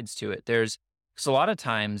sides to it. Because a lot of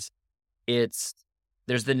times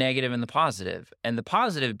there's the negative and the positive. And the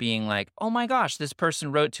positive being like, oh my gosh, this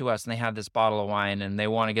person wrote to us and they have this bottle of wine and they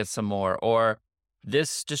want to get some more. Or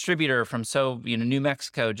this distributor from New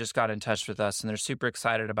Mexico just got in touch with us and they're super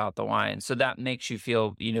excited about the wine. So that makes you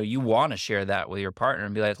feel, you want to share that with your partner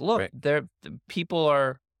and be like, look, Right. people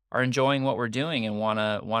are enjoying what we're doing and want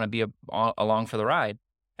to be along for the ride.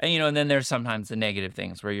 And, and then there's sometimes the negative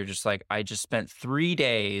things where you're just like, I just spent 3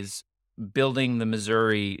 days building the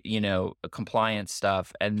Missouri, compliance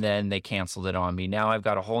stuff, and then they canceled it on me. Now I've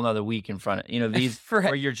got a whole nother week in front of, these Right.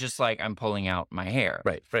 where you're just like, I'm pulling out my hair.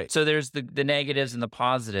 Right. So there's the negatives and the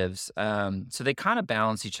positives. So they kind of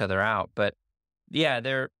balance each other out. But yeah,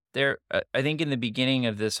 I think in the beginning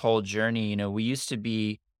of this whole journey, we used to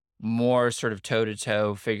be more sort of toe to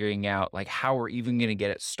toe figuring out like how we're even going to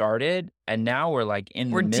get it started. And now we're like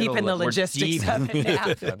We're the middle deep in the we're logistics deep. of it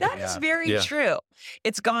now. That's Yeah. very Yeah. true.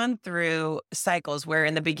 It's gone through cycles where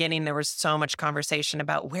in the beginning there was so much conversation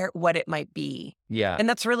about what it might be. Yeah. And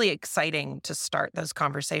that's really exciting to start those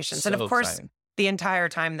conversations. And So of course, exciting. the entire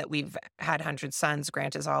time that we've had 100 Sons,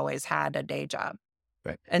 Grant has always had a day job.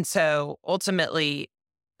 Right. And so ultimately,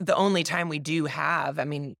 the only time we do have,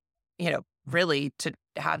 really to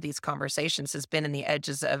have these conversations has been in the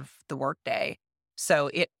edges of the workday. So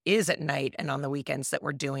it is at night and on the weekends that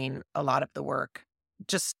we're doing a lot of the work,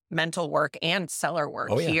 just mental work and cellar work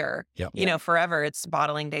Oh, yeah. here. Yep. Forever it's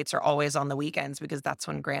bottling dates are always on the weekends because that's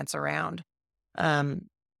when Grant's around. And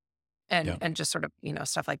just sort of,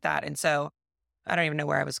 stuff like that. And so I don't even know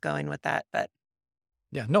where I was going with that, but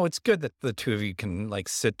Yeah. No, it's good that the two of you can like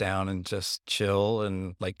sit down and just chill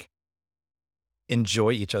and like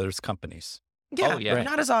enjoy each other's companies. yeah, Oh, yeah.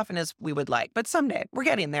 not as often as we would like, but someday we're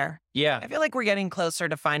getting there. Yeah, I feel like we're getting closer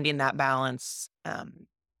to finding that balance.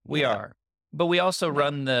 we Yeah. are. But we also Yeah.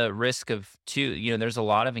 run the risk of there's a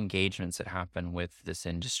lot of engagements that happen with this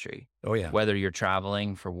industry. Oh, yeah. Whether you're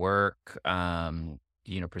traveling for work,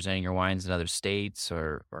 presenting your wines in other states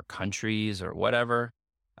or countries or whatever,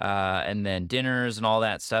 and then dinners and all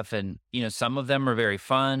that stuff. And, some of them are very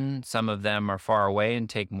fun. Some of them are far away and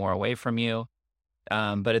take more away from you.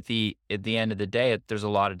 But at the end of the day, there's a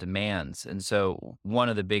lot of demands. And so one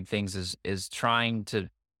of the big things is trying to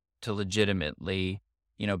legitimately,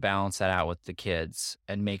 balance that out with the kids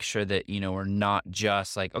and make sure that, we're not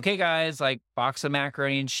just like, okay, guys, like box of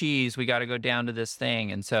macaroni and cheese, we got to go down to this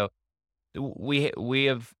thing. And so we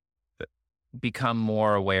have become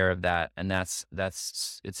more aware of that. And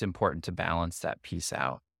it's important to balance that piece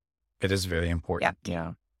out. It is very important.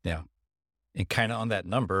 Yeah. And kind of on that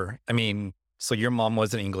number, so your mom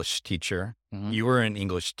was an English teacher. Mhm. You were an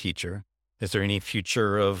English teacher. Is there any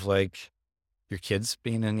future of like your kids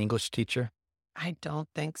being an English teacher? I don't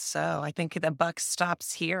think so. I think the buck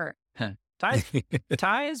stops here.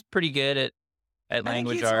 Ty is pretty good at I think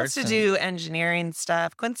language he arts. wants to do engineering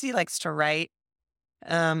stuff. Quincy likes to write.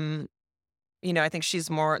 I think she's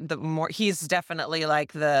he's definitely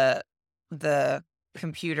like the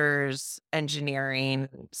computers, engineering,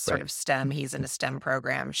 sort Right. of STEM. He's in a STEM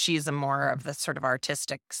program. She's a more of the sort of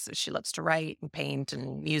artistics. She loves to write and paint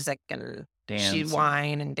and music and she dance.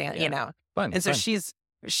 wine and dance, Yeah. Fun. And so fun.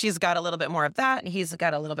 she's got a little bit more of that and he's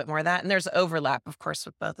got a little bit more of that. And there's overlap, of course,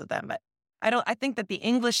 with both of them. But I think that the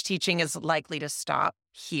English teaching is likely to stop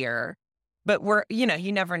here. But you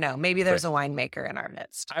never know. Maybe there's a winemaker in our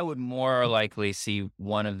midst. I would more likely see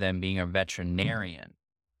one of them being a veterinarian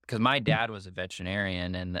because my dad was a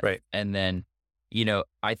veterinarian. And then,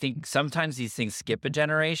 I think sometimes these things skip a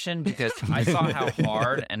generation because I saw how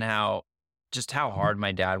hard and how hard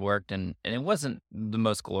my dad worked. And it wasn't the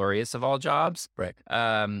most glorious of all jobs. Right.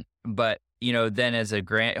 But then as a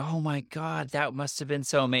Grant, oh my God, that must have been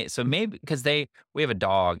so amazing. So maybe because we have a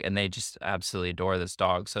dog and they just absolutely adore this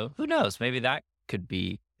dog. So who knows? Maybe that could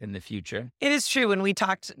be in the future. It is true. When we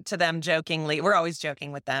talked to them jokingly, we're always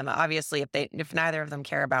joking with them. Obviously, if neither of them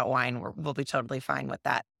care about wine, we'll be totally fine with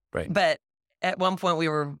that. Right. But at one point, we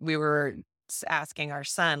were asking our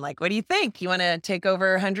son, like, "What do you think? You want to take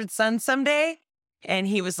over 100 Sons someday?" And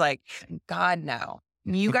he was like, "God, no.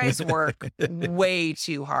 You guys work way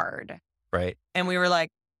too hard." Right. And we were like,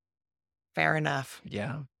 "Fair enough.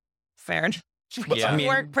 Yeah. Fair enough. Yeah. You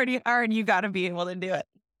work pretty hard. You got to be able to do it.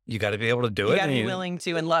 You got to be able to do it. You got to be willing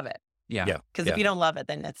to and love it. Yeah. Yeah. Because if you don't love it,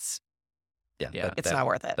 then it's not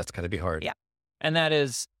worth it. That's got to be hard. Yeah. And it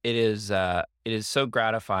is so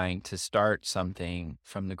gratifying to start something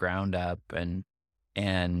from the ground up and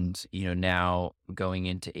now going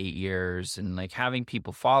into 8 years and like having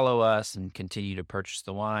people follow us and continue to purchase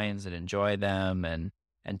the wines and enjoy them and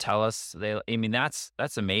tell us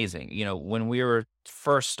that's amazing. When we were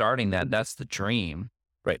first starting that's the dream.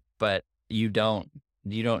 Right. But you don't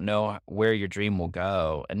know where your dream will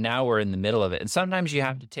go. And now we're in the middle of it. And sometimes you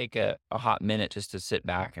have to take a hot minute just to sit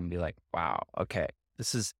back and be like, wow, okay,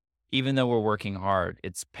 this is, even though we're working hard,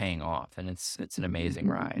 it's paying off and it's an amazing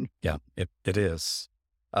ride. Yeah, it is.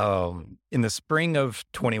 In the spring of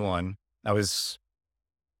 21, I was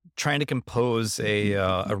trying to compose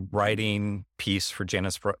a writing piece for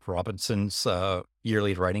Janice Robinson's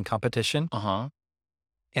yearly writing competition. Uh-huh.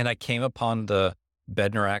 And I came upon the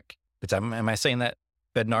Bednarik. Am I saying that?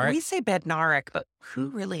 Bednarik? We say Bednarik, but who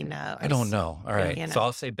really knows? I don't know. All right. You know. So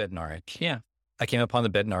I'll say Bednarik. Yeah. I came upon the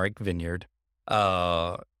Bednarik vineyard.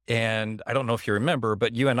 And I don't know if you remember,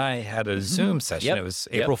 but you and I had a Zoom session. Yep. It was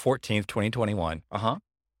April 14th, 2021. Uh-huh.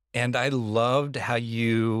 And I loved how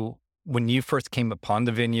when you first came upon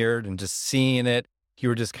the vineyard and just seeing it, you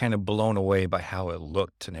were just kind of blown away by how it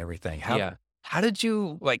looked and everything. How did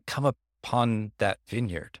you come upon that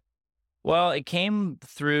vineyard? Well, it came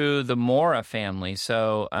through the Mora family.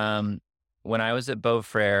 So when I was at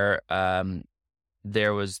Beaufrere,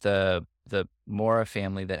 there was the Mora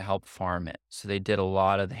family that helped farm it. So they did a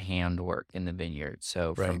lot of the handwork in the vineyard.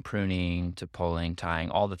 So from pruning to pulling,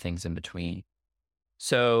 tying, all the things in between.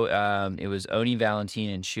 So it was Oni, Valentine,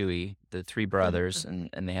 and Shuey, the three brothers,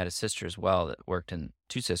 and they had a sister as well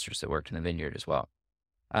two sisters that worked in the vineyard as well.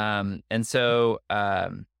 And so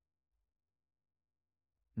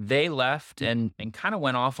they left and kind of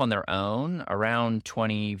went off on their own around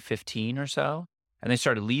 2015 or so. And they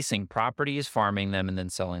started leasing properties, farming them, and then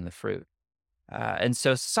selling the fruit. And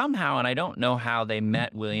so somehow, and I don't know how, they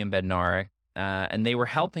met William Bednarik, and they were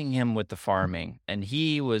helping him with the farming. And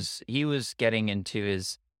he was getting into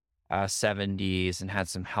his 70s and had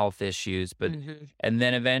some health issues. But and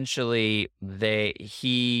then eventually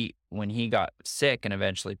when he got sick and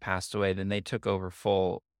eventually passed away, then they took over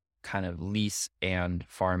full kind of lease and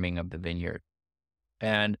farming of the vineyard. But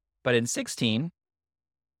in 2016,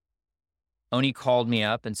 Oni called me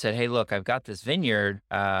up and said, "Hey, look, I've got this vineyard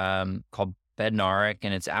called Bednarik,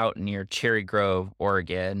 and it's out near Cherry Grove,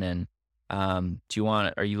 Oregon. And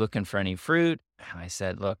are you looking for any fruit?" And I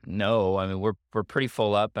said, "Look, no. I mean, we're pretty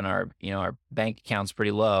full up, and our bank account's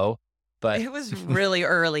pretty low." But it was really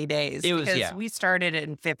early days. Because we started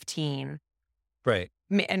in 2015. Right.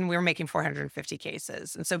 And we were making 450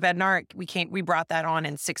 cases. And so Bednarik, we brought that on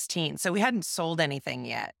in 2016. So we hadn't sold anything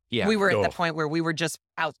yet. Yeah. We were at the point where we were just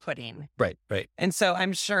outputting. Right. And so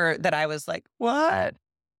I'm sure that I was like, what?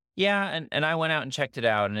 Yeah. And I went out and checked it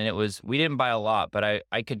out, and we didn't buy a lot, but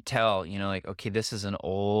I could tell, okay, this is an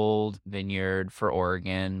old vineyard for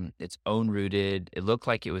Oregon. It's own rooted. It looked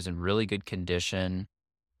like it was in really good condition.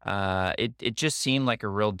 It just seemed like a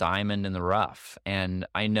real diamond in the rough. And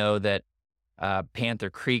I know that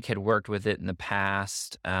Panther Creek had worked with it in the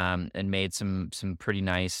past and made some pretty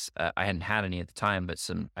nice, I hadn't had any at the time, but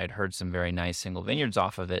I'd heard some very nice single vineyards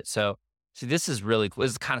off of it. So this is really cool.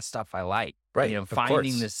 This is the kind of stuff I like. Right.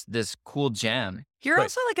 Finding this cool gem. You're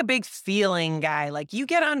also like a big feeling guy. Like you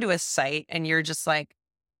get onto a site and you're just like,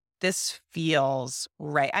 this feels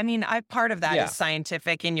right. I mean, part of that is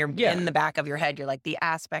scientific in in the back of your head. You're like, the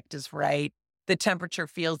aspect is right. The temperature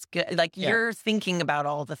feels good. Like you're thinking about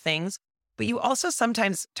all the things. But you also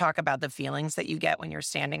sometimes talk about the feelings that you get when you're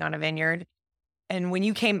standing on a vineyard. And when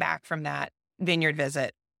you came back from that vineyard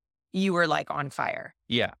visit, you were like on fire.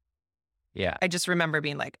 Yeah. Yeah. I just remember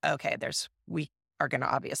being like, okay, we are going to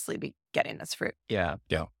obviously be getting this fruit. Yeah.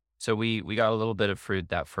 Yeah. So we got a little bit of fruit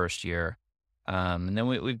that first year. And then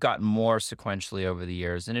we've gotten more sequentially over the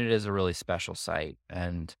years. And it is a really special site.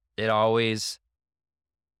 And it always,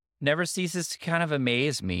 never ceases to kind of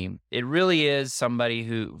amaze me. It really is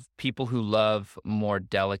people who love more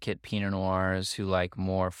delicate Pinot Noirs, who like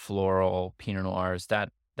more floral Pinot Noirs,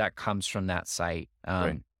 that comes from that site.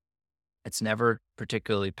 Right. It's never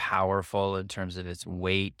particularly powerful in terms of its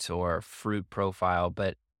weight or fruit profile,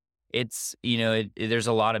 but it's, there's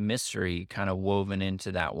a lot of mystery kind of woven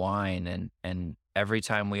into that wine. And every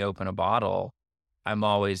time we open a bottle, I'm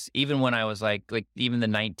always, even when I was like even the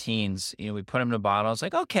 19s, we put them in a bottle. I was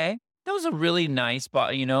like, okay, that was a really nice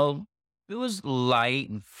bottle. It was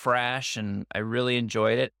light and fresh and I really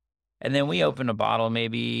enjoyed it. And then we opened a bottle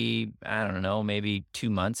maybe 2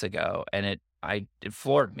 months ago and it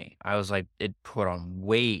floored me. I was like, it put on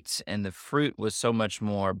weight and the fruit was so much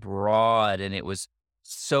more broad and it was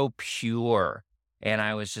so pure. And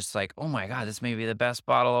I was just like, oh my God, this may be the best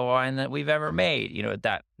bottle of wine that we've ever made.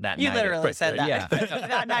 That You night. literally said that. Yeah.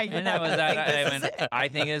 That night. And I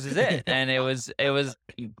think this is it. And it was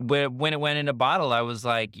when it went into bottle, I was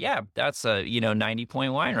like, yeah, that's a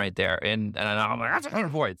 90-point wine right there. And I'm like, that's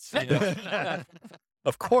 100 points.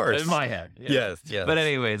 Of course. In my head. Yes. But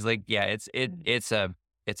anyways, it's a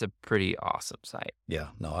pretty awesome site. Yeah.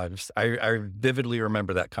 No, I vividly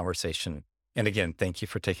remember that conversation. And again, thank you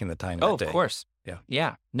for taking the time that day. Of course. Yeah.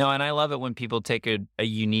 Yeah. No, and I love it when people take a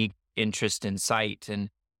unique interest in site. And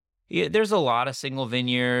there's a lot of single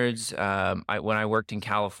vineyards. When I worked in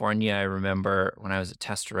California, I remember when I was at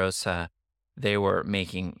Testarossa, they were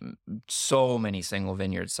making so many single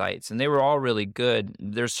vineyard sites and they were all really good.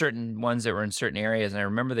 There's certain ones that were in certain areas. And I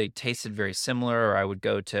remember they tasted very similar, or I would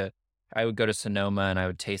go to Sonoma and I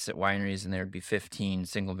would taste at wineries and there would be 15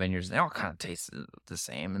 single vineyards and they all kind of tasted the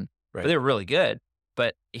same. And Right. but they were really good.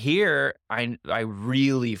 But here, I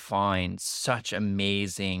really find such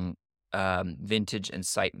amazing vintage and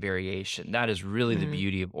site variation. That is really the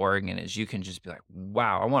beauty of Oregon, is you can just be like,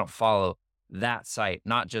 wow, I want to follow that site,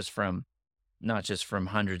 not just from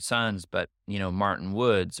 100 Suns, but Martin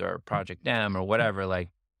Woods or Project M or whatever. Like,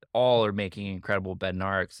 all are making incredible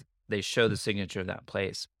Bednarks. They show the signature of that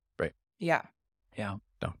place. Right. Yeah. Yeah.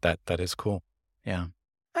 No, that is cool. Yeah.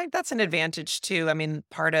 I think that's an advantage too. I mean,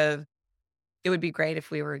 part of it would be great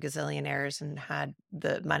if we were gazillionaires and had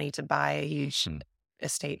the money to buy a huge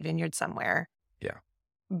estate vineyard somewhere. Yeah.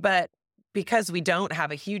 But because we don't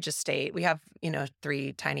have a huge estate, we have,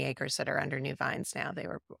 3 tiny acres that are under new vines now. They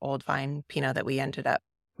were old vine Pinot that we ended up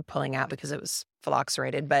pulling out because it was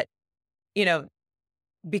phylloxerated. But,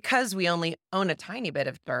 because we only own a tiny bit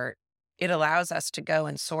of dirt, it allows us to go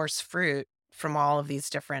and source fruit from all of these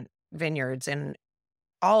different vineyards and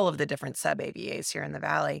all of the different sub-AVAs here in the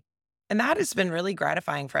Valley. And that has been really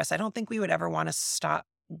gratifying for us. I don't think we would ever want to stop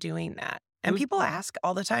doing that. And people ask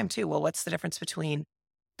all the time too, well, what's the difference between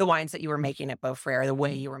the wines that you were making at Beaufrere, the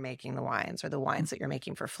way you were making the wines, or the wines that you're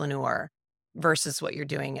making for Flaneur versus what you're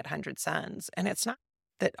doing at 100 Suns? And it's not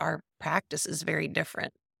that our practice is very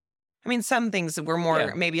different. I mean, some things we're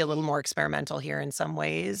more, maybe a little more experimental here in some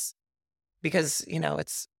ways because,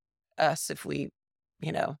 it's us if we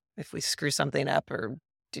screw something up or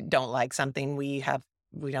don't like something, we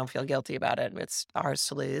don't feel guilty about it. It's ours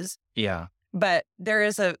to lose. Yeah. But there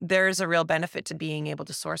is a real benefit to being able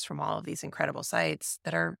to source from all of these incredible sites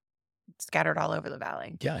that are scattered all over the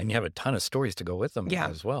Valley. Yeah, and you have a ton of stories to go with them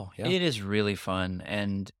as well. Yeah. It is really fun.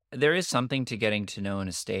 And there is something to getting to know an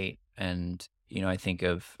estate. And, I think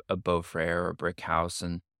of a Beaufrere or a Brick House,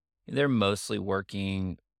 and they're mostly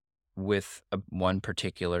working with one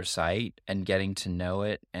particular site and getting to know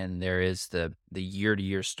it. And there is the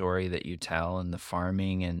year-to-year story that you tell and the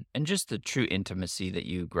farming and just the true intimacy that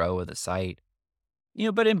you grow with a site.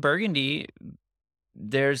 But in Burgundy,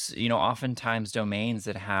 there's, oftentimes domains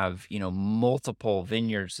that have, multiple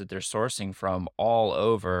vineyards that they're sourcing from all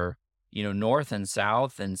over, north and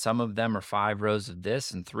south. And some of them are 5 rows of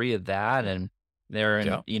this and 3 of that. And they're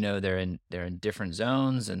in, they're in different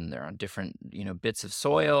zones and they're on different, bits of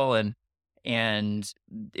soil. And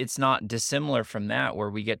it's not dissimilar from that, where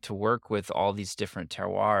we get to work with all these different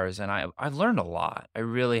terroirs. And I've learned a lot. I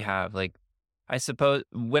really have. Like, I suppose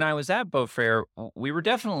when I was at Beaufrere, we were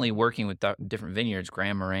definitely working with different vineyards,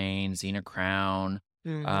 Grand Moraine, Zena Crown.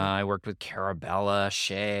 I worked with Carabella,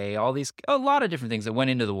 Shea, a lot of different things that went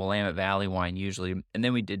into the Willamette Valley wine usually. And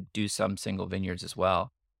then we did do some single vineyards as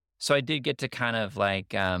well. So I did get to kind of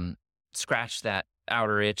like scratch that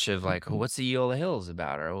outer itch of like, what's the Eola Hills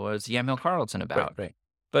about? Or what's Yamhill Carlton about? Right.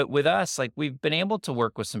 But with us, like, we've been able to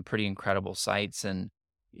work with some pretty incredible sites. And,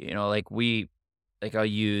 we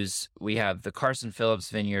have the Carson Phillips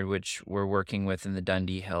Vineyard, which we're working with in the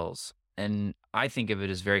Dundee Hills. And I think of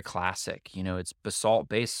it as very classic. It's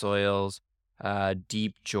basalt-based soils,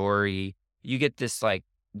 deep jory. You get this like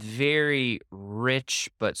very rich,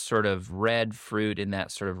 but sort of red fruit in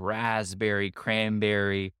that sort of raspberry,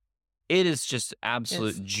 cranberry. It is just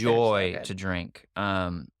absolute They're so joy good. to drink.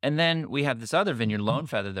 And then we have this other vineyard, Lone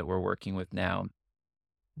Feather, that we're working with now.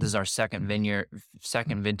 This is our second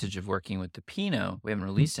vintage of working with the Pinot. We haven't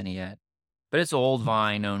released any yet, but it's old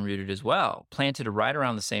vine, own rooted as well. Planted right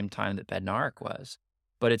around the same time that Bednarik was,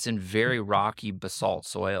 but it's in very rocky basalt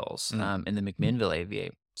soils in the McMinnville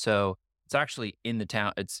AVA. So it's actually in the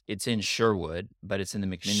town. It's in Sherwood, but it's in the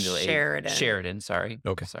McMinnville Sheridan. Sorry.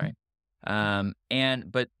 Okay. Sorry.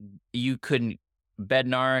 But you couldn't.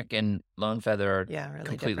 Bednarik and Lone Feather are really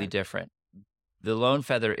completely different. The Lone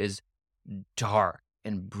Feather is dark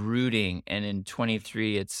and brooding, and in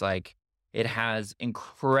 23, it's like it has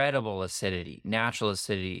incredible acidity, natural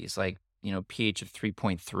acidity. It's like pH of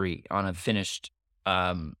 3.3 on a finished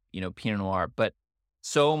Pinot Noir, but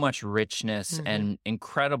so much richness and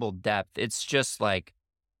incredible depth. It's just like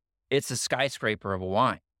it's a skyscraper of a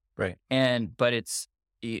wine, right? But it's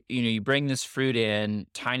you bring this fruit in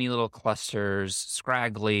tiny little clusters,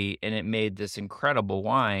 scraggly, and it made this incredible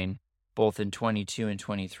wine both in 22 and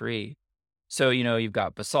 23. So, you've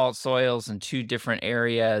got basalt soils in two different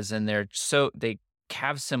areas, and they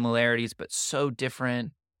have similarities, but so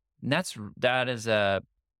different. And that's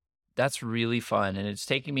really fun. And it's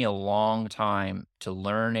taken me a long time to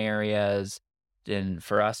learn areas and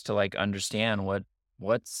for us to understand what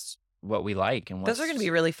we like. And those are going to be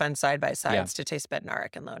really fun side by sides to taste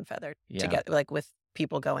Bednarik and Lone Feather together, with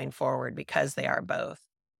people going forward, because they are both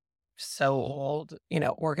so old,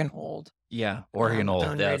 Oregon old. Yeah, Oregon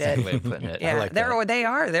old. That's a good way of putting it. Yeah, I like they're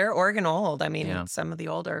Oregon old. I mean, some of the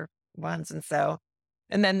older ones, and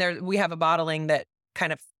then we have a bottling that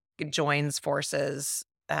kind of joins forces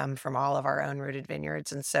from all of our own rooted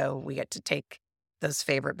vineyards, and so we get to take those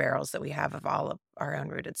favorite barrels that we have of all of our own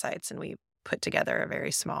rooted sites, and we put together a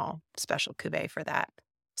very small special cuvee for that.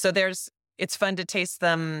 So it's fun to taste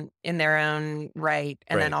them in their own right,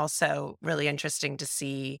 and then also really interesting to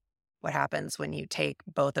see what happens when you take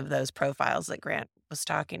both of those profiles that Grant was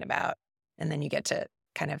talking about, and then you get to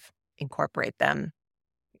kind of incorporate them,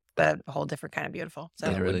 a whole different kind of beautiful. So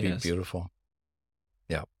it would be beautiful.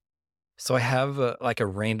 Yeah. So I have a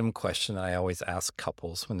random question that I always ask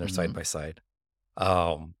couples when they're side by side.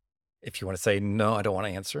 If you want to say, no, I don't want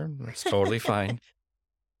to answer, that's totally fine.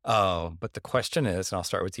 But the question is, and I'll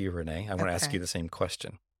start with you, Renee. I want to ask you the same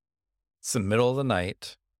question. It's the middle of the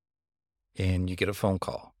night and you get a phone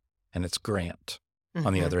call. And it's Grant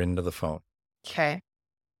on the other end of the phone. Okay.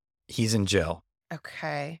 He's in jail.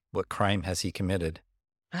 Okay. What crime has he committed?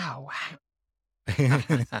 Oh, wow.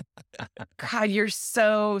 God, you're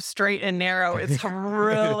so straight and narrow. It's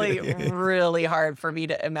really, really hard for me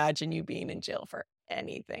to imagine you being in jail for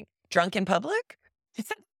anything. Drunk in public?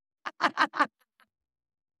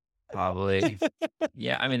 Probably.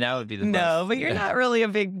 Yeah, I mean, that would be the No, most. but you're not really a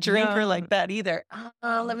big drinker like that either.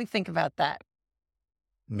 Let me think about that.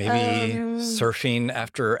 Maybe surfing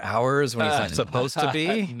after hours when he's not supposed to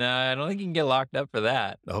be? No, I don't think you can get locked up for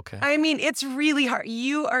that. Okay. I mean, it's really hard.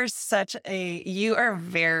 You're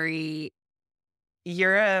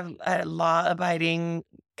a law-abiding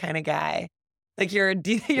kind of guy. Like you're a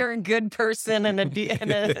good person and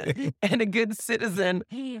a good citizen.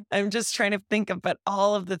 I'm just trying to think about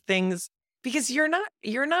all of the things, because you're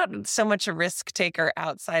not so much a risk taker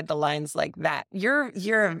outside the lines like that. You're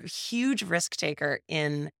a huge risk taker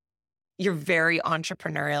you're very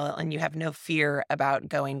entrepreneurial, and you have no fear about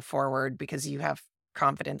going forward because you have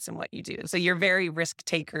confidence in what you do. So you're very risk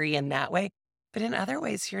takery in that way. But in other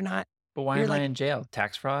ways, you're not. But why am I in jail?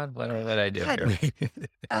 Tax fraud? What did I do here?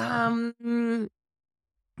 I don't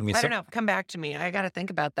know. Come back to me. I got to think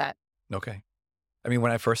about that. Okay. I mean,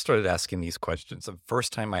 when I first started asking these questions, the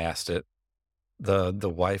first time I asked it, the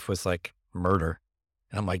wife was like, murder.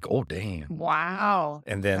 And I'm like, oh, damn. Wow.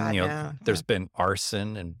 And then, there's been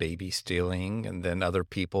arson and baby stealing. And then other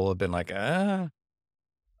people have been like,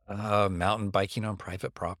 mountain biking on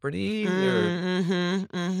private property.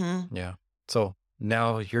 Yeah. So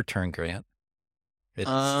now your turn, Grant. It's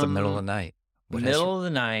the middle of the night. Middle of the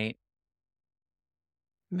night.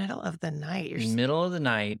 Middle of the night. Middle of the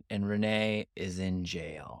night, and Renee is in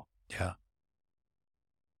jail. Yeah.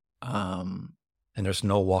 And there's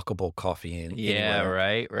no walkable coffee in. Yeah,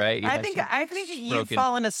 anywhere. right. I think you've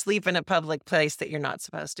fallen asleep in a public place that you're not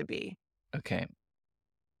supposed to be. Okay.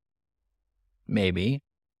 Maybe.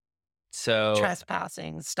 So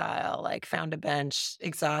trespassing style, like found a bench,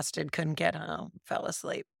 exhausted, couldn't get home, fell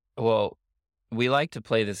asleep. Well, we like to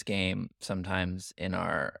play this game sometimes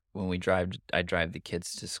when we drive. I drive the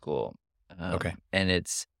kids to school. Okay. And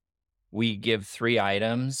we give 3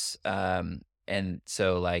 items, And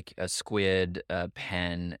so like a squid, a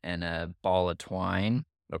pen, and a ball of twine.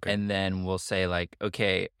 Okay. And then we'll say like,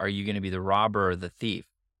 okay, are you going to be the robber or the thief?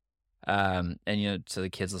 And so the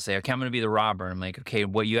kids will say, okay, I'm going to be the robber. And I'm like, okay,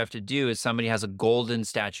 what you have to do is somebody has a golden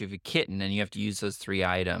statue of a kitten, and you have to use those 3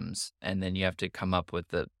 items, and then you have to come up with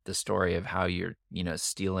the story of how you're,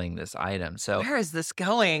 stealing this item. So Where is this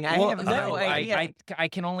going? I have no idea. I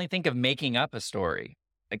can only think of making up a story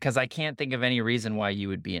because I can't think of any reason why you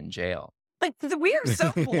would be in jail. Like, we are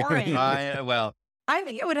so boring. Well, I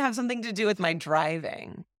think it would have something to do with my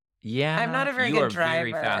driving. yeah, I'm not a very you good are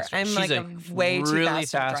very driver. fast. I'm She's like a way too really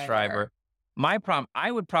fast driver. My problem,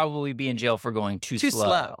 I would probably be in jail for going too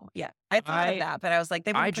slow. Yeah, I thought of that, but I was like,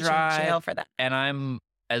 they wouldn't put you in jail for that. And I'm,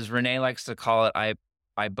 as Renee likes to call it, I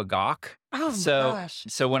bagok. Oh so, my gosh.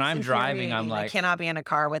 So when I'm It's driving, I'm infuriating. like, I cannot be in a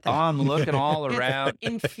car with it. I'm looking all around.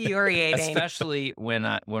 Infuriating. Especially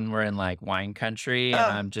when we're in like wine country, and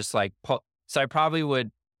I'm just like, so I probably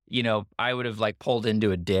would, I would have like pulled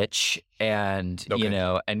into a ditch and,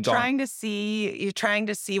 and gone. You're trying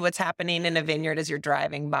to see what's happening in a vineyard as you're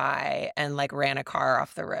driving by, and like ran a car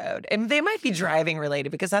off the road. And they might be driving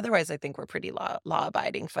related, because otherwise I think we're pretty law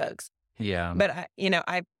abiding folks. Yeah. But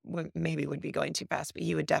I maybe would be going too fast, but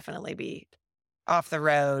you would definitely be off the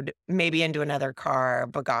road, maybe into another car,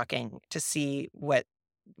 bagocking to see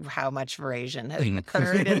how much verasion has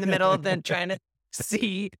occurred in the middle of them trying to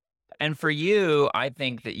see. And for you, I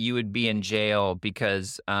think that you would be in jail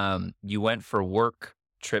because you went for a work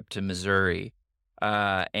trip to Missouri,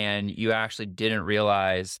 and you actually didn't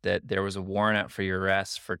realize that there was a warrant out for your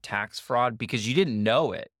arrest for tax fraud because you didn't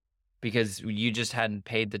know it, because you just hadn't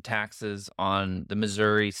paid the taxes on the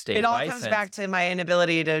Missouri state license. It all comes back to my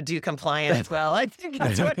inability to do compliance well. I think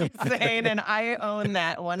that's what he's saying, and I own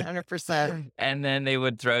that 100%. And then they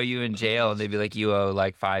would throw you in jail, and they'd be like, you owe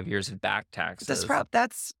like 5 years of back taxes. That's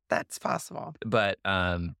possible. But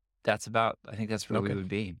I think that's where we would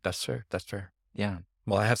be. That's fair. That's fair. Yeah.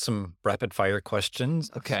 Well, I have some rapid fire questions.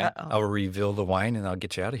 Okay. Uh-oh. I'll reveal the wine and I'll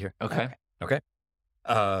get you out of here. Okay.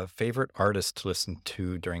 Favorite artist to listen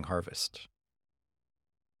to during harvest?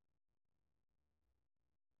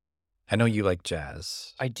 I know you like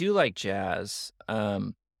jazz. I do like jazz.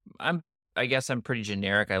 I guess I'm pretty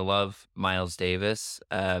generic. I love Miles Davis.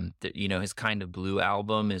 His Kind of Blue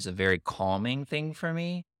album is a very calming thing for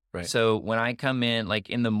me. Right. So when I come in, like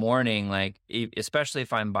in the morning, like especially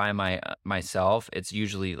if I'm by myself, it's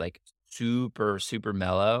usually like super, super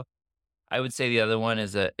mellow. I would say the other one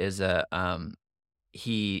is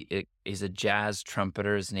he is a jazz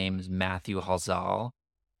trumpeter. His name is Matthew Halsall.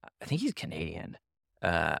 I think he's Canadian,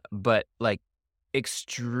 but like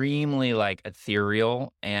extremely like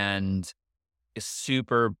ethereal and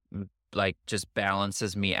super like just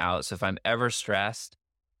balances me out. So if I'm ever stressed,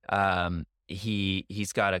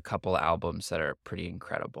 he's got a couple albums that are pretty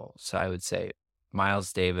incredible. So I would say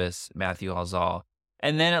Miles Davis, Matthew Halsall,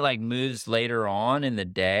 and then it like moves later on in the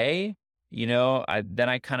day.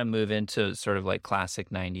 I kind of move into sort of like classic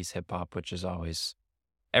 90s hip hop, which is always,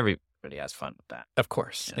 everybody has fun with that. Of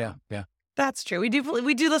course. Yeah. That's true. We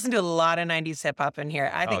do listen to a lot of 90s hip hop in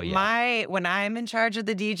here. I think when I'm in charge of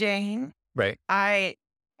the DJing, right. I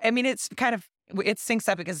mean, it syncs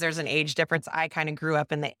up because there's an age difference. I kind of grew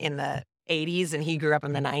up in the 80s and he grew up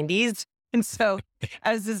in the 90s. And so,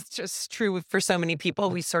 as is just true for so many people,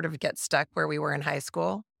 we sort of get stuck where we were in high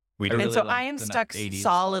school. I am stuck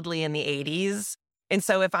solidly in the 80s. And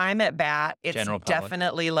so if I'm at bat, it's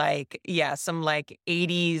definitely like, some like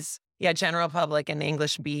 80s, General Public and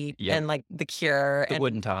English Beat and like The Cure. The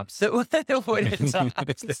Wooden Tops. The Wooden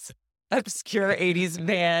Tops. Obscure 80s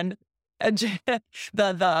band.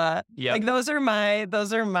 Like those are my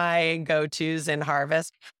go-tos in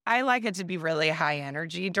harvest. I like it to be really high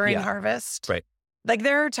energy during harvest. Right. Like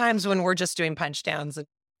there are times when we're just doing punch downs,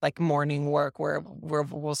 like morning work where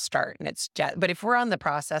we'll start and it's jazz. But if we're on the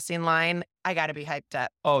processing line, I got to be hyped up.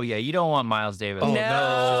 Oh yeah, you don't want Miles Davis. Oh,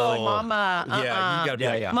 no, Mama. Yeah, you got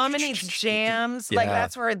to be Mama needs jams. Yeah. Like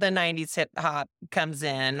that's where the 90s hip hop comes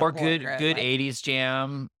in. Or good 80s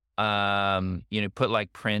jam. Put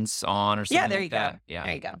like Prince on or something. Yeah, there you like go. Yeah,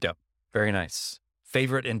 there you go. Yep. Very nice.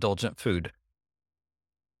 Favorite indulgent food?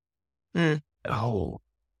 Oh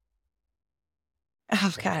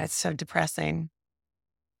God, it's so depressing.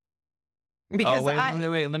 Because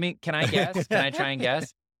wait. Can I guess? Can I try and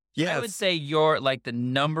guess? Yes. I would say you're like the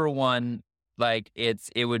number one. Like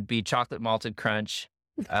it would be chocolate malted crunch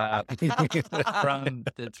from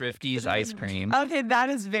the Thrifty's ice cream. Okay, that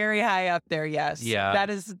is very high up there. Yes. Yeah. That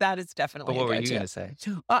is definitely. But what were you going to say?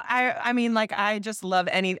 I mean, like I just love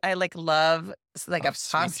love like a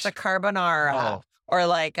pasta carbonara. or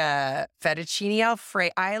like a fettuccine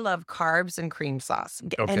alfredo. I love carbs and cream sauce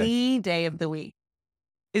Okay. any day of the week.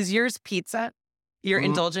 Is yours pizza? Your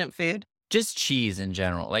indulgent food? Just cheese in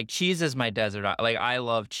general. Like cheese is my desert. Like I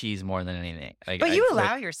love cheese more than anything. Like, But you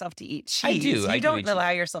allow yourself to eat cheese. I do. You I do don't eat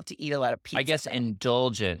allow yourself to eat a lot of pizza. I guess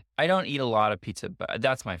indulgent. I don't eat a lot of pizza, but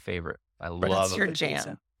that's my favorite. I love That's a your good jam.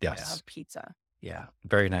 pizza. Yes. I love pizza. Yeah.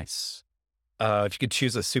 Very nice. If you could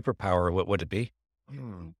choose a superpower, what would it be?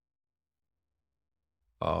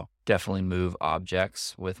 Oh, definitely move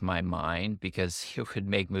objects with my mind because it would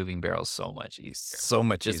make moving barrels so much easier. So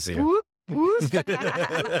much Just easier.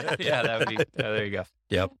 Yeah, that would be. There you go.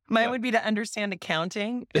 Yep. Mine would be to understand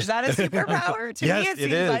accounting. Is that a superpower? To Yes, me, it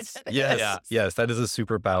seems like is. it Yes. Yeah. Yes. That is a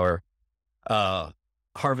superpower.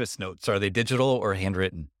 Harvest notes. Are they digital or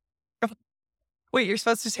handwritten? Wait, you're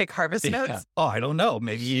supposed to take harvest Yeah. notes? Oh, I don't know.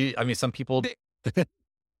 Maybe, some people.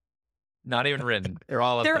 Not even written. They're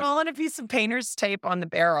all up They're there. all on a piece of painter's tape on the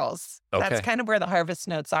barrels. Okay. That's kind of where the harvest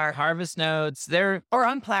notes are. Harvest notes. They're Or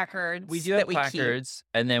on placards. we do that have we keep. placards,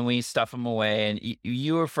 and then we stuff them away. And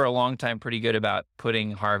you were for a long time pretty good about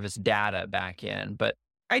putting harvest data back in, but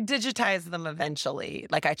I digitize them eventually.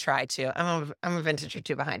 Like I try to. I'm a vintage or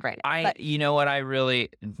two behind right now. But you know what? I really,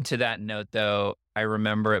 to that note though, I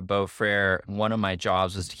remember at Beaufrere, one of my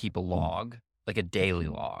jobs was to keep a log, like a daily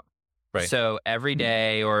log. Right. So every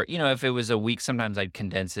day, or, if it was a week, sometimes I'd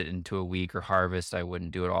condense it into a week, or harvest. I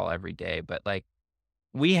wouldn't do it all every day. But like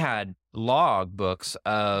we had log books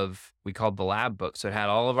we called the lab book. So it had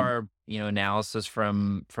all of our, analysis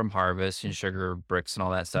from harvest and sugar bricks and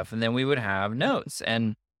all that stuff. And then we would have notes.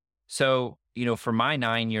 And so, for my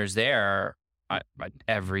 9 years there, I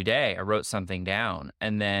every day I wrote something down.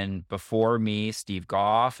 And then before me, Steve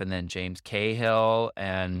Goff, and then James Cahill,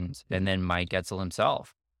 and then Mike Etzel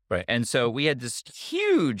himself. Right. And so we had this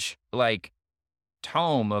huge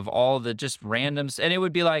tome of all the just randoms. And it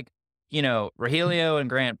would be like, Rogelio and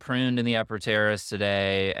Grant pruned in the upper terrace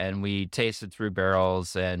today, and we tasted through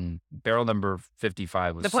barrels, and barrel number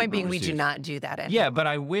 55 was the point super being, we do reduced. not do that anymore. Yeah, but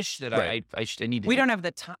I wish that Right. I need to. We don't have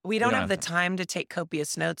the time. We don't have the time to take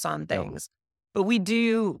copious notes on things, but we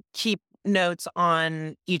do keep notes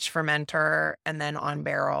on each fermenter and then on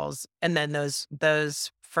barrels, and then those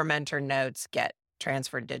fermenter notes get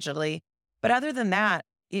transferred digitally. But other than that,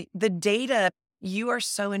 the data, you are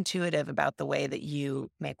so intuitive about the way that you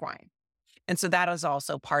make wine. And so that is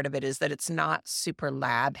also part of it, is that it's not super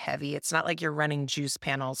lab heavy. It's not like you're running juice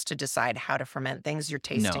panels to decide how to ferment things. You're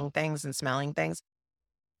tasting things and smelling things.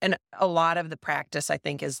 And a lot of the practice, I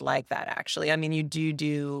think, is like that, actually. I mean, we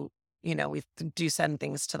do send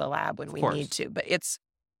things to the lab when we need to, but it's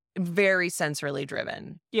very sensorily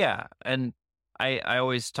driven. Yeah. And I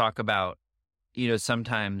always talk about,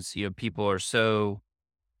 sometimes, people are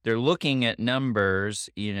they're looking at numbers,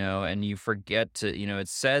 and you forget to, it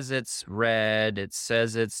says it's red, it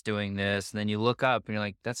says it's doing this. And then you look up and you're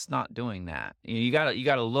like, that's not doing that. You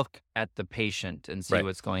gotta look at the patient and see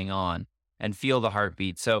what's going on and feel the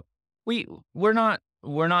heartbeat. So we're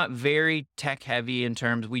not very tech heavy in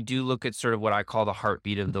terms. We do look at sort of what I call the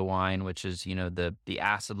heartbeat of the wine, which is, the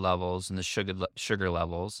acid levels and the sugar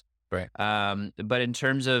levels. Right. But in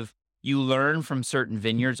terms of, you learn from certain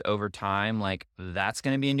vineyards over time, like that's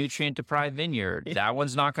going to be a nutrient deprived vineyard. That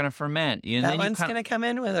one's not going to ferment. That one's going to come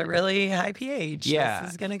in with a really high pH. Yeah. This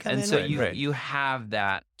is going to come in. And so with... you have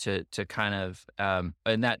that to kind of,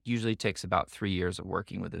 and that usually takes about 3 years of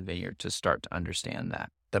working with a vineyard to start to understand that.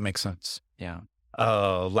 That makes sense. Yeah.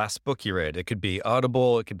 Last book you read, it could be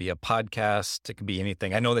Audible, it could be a podcast, it could be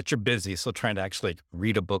anything. I know that you're busy, so trying to actually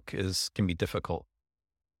read a book can be difficult.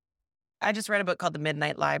 I just read a book called The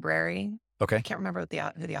Midnight Library. Okay. I can't remember who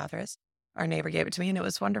the author is. Our neighbor gave it to me, and it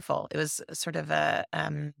was wonderful. It was sort of a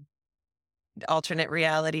alternate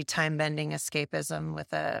reality, time bending escapism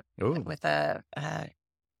with a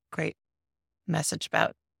great message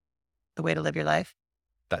about the way to live your life.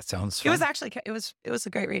 That sounds fun. It was actually it was a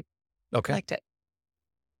great read. Okay. I liked it.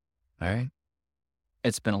 All right.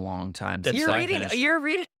 It's been a long time. That's since You're I reading. finished. You're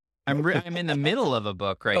reading. I'm in the middle of a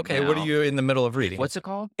book right now. Okay, what are you in the middle of reading? What's it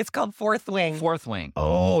called? It's called Fourth Wing. Fourth Wing.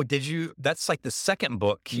 Oh, that's like the second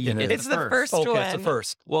book. It's the first okay, one. it's the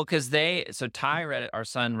first. Well, because Ty read it, our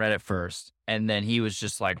son read it first, and then he was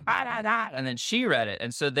just like, and then she read it.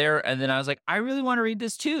 And then I was like, I really want to read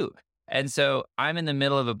this too. And so I'm in the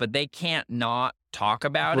middle of it, but they can't not talk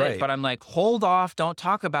about it. But I'm like, hold off, don't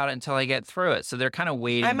talk about it until I get through it. So they're kind of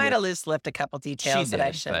waiting. I might have loose-lipped a couple details that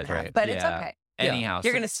I shouldn't have, but it's okay. Anyhow,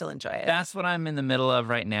 you're going to still enjoy it. That's what I'm in the middle of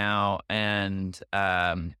right now. And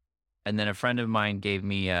then a friend of mine gave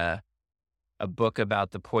me a book about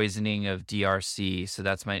the poisoning of DRC. So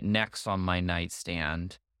that's next on my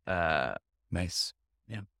nightstand. Nice.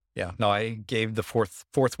 Yeah. No, I gave the fourth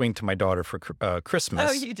wing to my daughter for Christmas.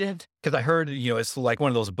 Oh, you did. Because I heard, it's like one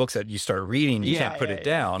of those books that you start reading, you can't put it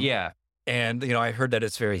down. Yeah. And, I heard that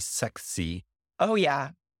it's very sexy. Oh, yeah.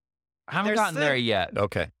 I haven't gotten there yet.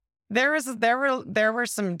 Okay. There were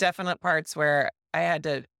some definite parts where I had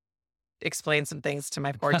to explain some things to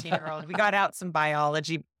my 14-year-old. We got out some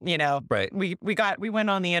biology, Right. We went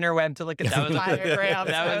on the interweb to look at some diagrams.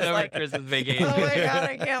 That was over like, Chris's vacation. oh my God,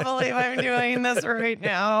 I can't believe I'm doing this right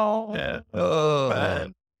now. Yeah. Oh,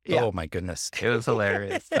 Yeah. oh my goodness. It was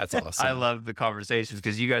hilarious. That's awesome. I love the conversations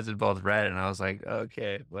because you guys had both read it, and I was like,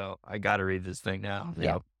 okay, well, I got to read this thing now.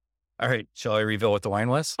 Yeah. All right. Shall I reveal what the wine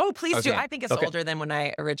was? Oh, please do. Okay. I think it's Okay. older than when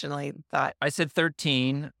I originally thought. I said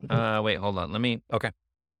 13. Wait, hold on. Let me. Okay.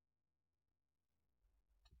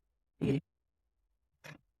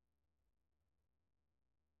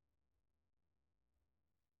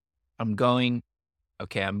 I'm going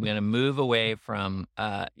to move away from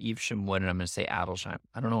Evesham Wood, and I'm going to say Adelsheim.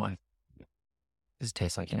 I don't know why. This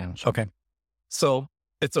tastes like an Adelsheim. Okay. So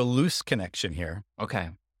it's a loose connection here. Okay.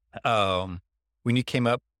 When you came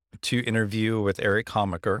up to interview with Eric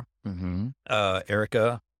Homaker, Mm-hmm.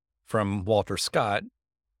 Erica from Walter Scott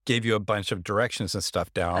gave you a bunch of directions and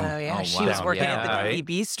stuff down. Oh, yeah. Oh, She was wow. working Yeah. at the Right. Dirty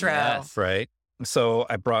Bistro. Yes. Right. So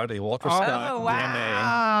I brought a Walter Scott Oh, Gamay.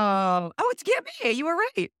 wow. Oh, it's Gamay. You were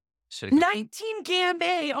right. 19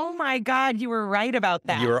 Gamay. Oh, my God. You were right about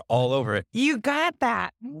that. You were all over it. You got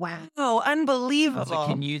that. Wow. I was Unbelievable. like,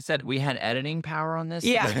 can you said we had editing power on this?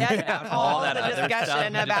 Yeah. All that the other stuff,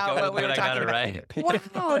 discussion just about go what we with were I got talking it about.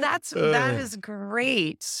 right. Wow, that is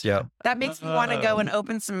great. Yeah. That makes me want to go and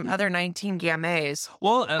open some other 19 Gamays.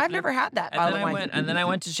 Well, I've never had that. And then I wine.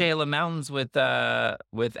 went to Shayla Mountains with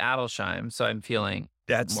Adelsheim, so I'm feeling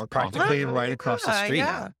That's more practically confident. right across the street.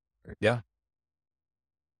 Yeah.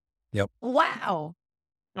 Yeah. Wow.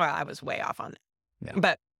 Well, I was way off on that. Yeah.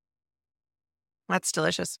 But that's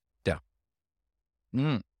delicious.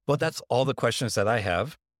 Mm. Well, that's all the questions that I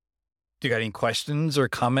have. Do you got any questions or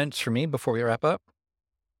comments for me before we wrap up?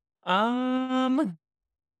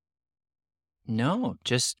 No,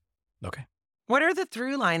 just Okay. What are the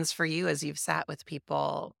through lines for you as you've sat with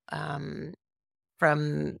people from,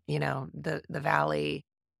 the valley?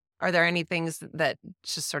 Are there any things that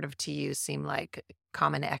just sort of to you seem like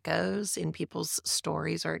common echoes in people's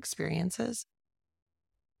stories or experiences?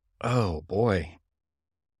 Oh, boy.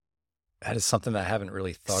 That is something that I haven't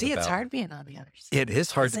really thought See, about. it's hard being on the other side. It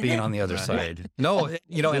is hard Isn't being it? on the other Right. side. No, and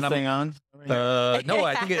I'm on. no,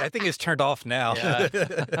 I think it's turned off now.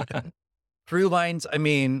 Yeah. Through lines, I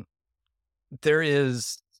mean, there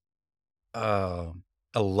is a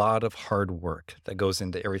lot of hard work that goes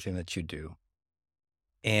into everything that you do.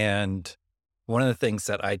 And one of the things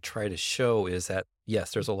that I try to show is that,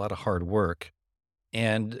 yes, there's a lot of hard work.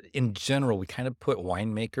 And in general, we kind of put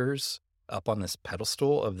winemakers up on this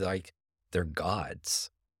pedestal of like, they're gods.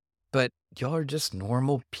 But y'all are just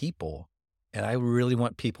normal people. And I really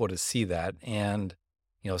want people to see that. And,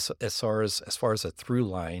 so as far as a through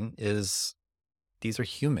line is, these are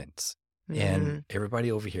humans. And everybody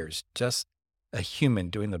over here is just a human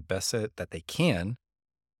doing the best that they can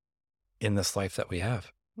in this life that we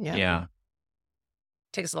have. Yeah.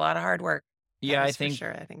 Takes a lot of hard work. Yeah, That I is for think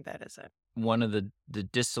sure. I think that is it. one of the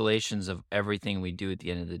distillations of everything we do at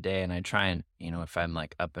the end of the day, and I try and, if I'm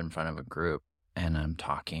like up in front of a group and I'm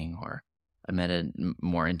talking or I'm at a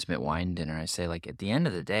more intimate wine dinner, I say like at the end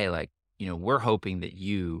of the day, like, we're hoping that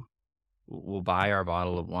you will buy our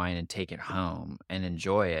bottle of wine and take it home and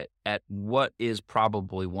enjoy it at what is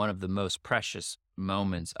probably one of the most precious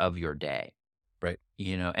moments of your day. Right.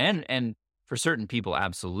 And for certain people,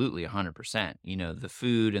 absolutely 100%, the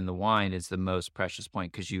food and the wine is the most precious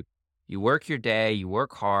point because you work your day, you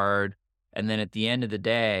work hard. And then at the end of the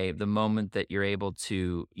day, the moment that you're able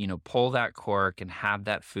to, pull that cork and have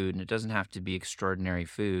that food, and it doesn't have to be extraordinary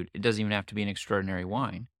food. It doesn't even have to be an extraordinary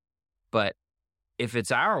wine. But if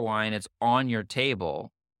it's our wine, it's on your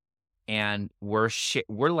table and we're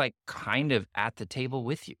like kind of at the table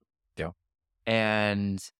with you. Yeah.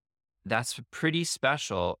 And that's pretty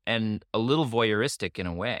special and a little voyeuristic in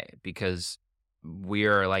a way because we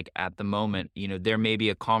are like at the moment, there may be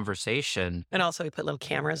a conversation. And also we put little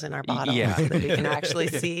cameras in our bottles Yeah. so that we can actually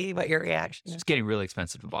see what your reaction It's is. just getting really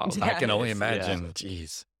expensive to bottle. Yeah. I can only Yeah. imagine.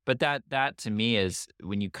 Jeez. But that to me is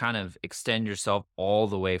when you kind of extend yourself all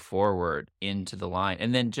the way forward into the line.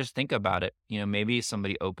 And then just think about it, maybe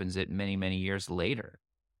somebody opens it many, many years later.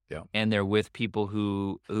 Yeah. And they're with people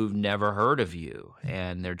who've never heard of you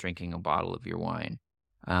and they're drinking a bottle of your wine.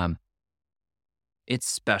 It's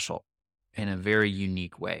special in a very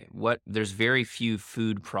unique way. There's very few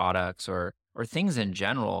food products or things in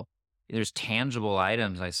general. there's tangible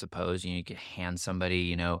items, I suppose. You could hand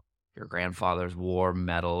somebody, your grandfather's war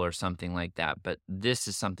medal or something like that. But this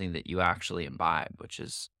is something that you actually imbibe, which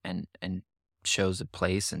is and shows a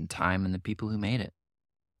place and time and the people who made it.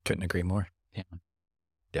 Couldn't agree more. Yeah.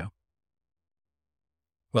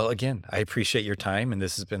 Well, again, I appreciate your time, and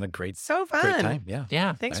this has been a great So fun. time. Yeah.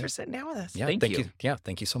 Yeah. Thanks for sitting down with us. Yeah. Thank you. Yeah.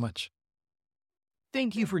 Thank you so much.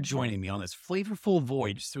 Thank you for joining me on this flavorful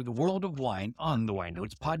voyage through the world of wine on the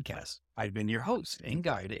Weinnotes Podcast. I've been your host and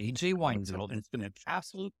guide, AJ Weinzettel, and it's been an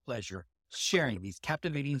absolute pleasure sharing these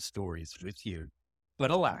captivating stories with you.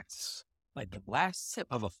 But alas, like the last sip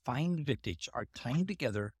of a fine vintage, our time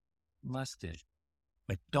together must end.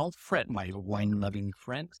 But don't fret, my wine-loving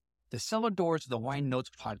friends. The cellar doors of the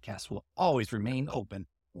Weinnotes Podcast will always remain open,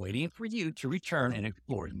 waiting for you to return and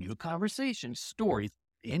explore new conversations, stories,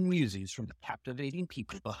 and musings from the captivating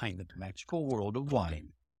people behind the magical world of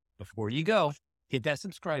wine. Before you go, hit that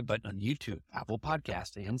subscribe button on YouTube, Apple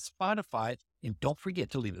Podcasts, and Spotify, and don't forget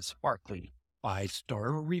to leave a sparkly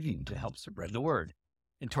 5-star review to help spread the word.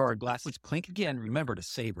 And to our glasses clink again, remember to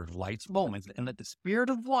savor life's moments and let the spirit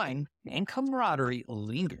of wine and camaraderie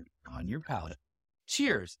linger on your palate.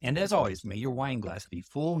 Cheers, and as always, may your wine glass be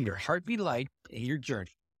full, your heart be light, and your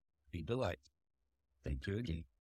journey be delight. Thank you again.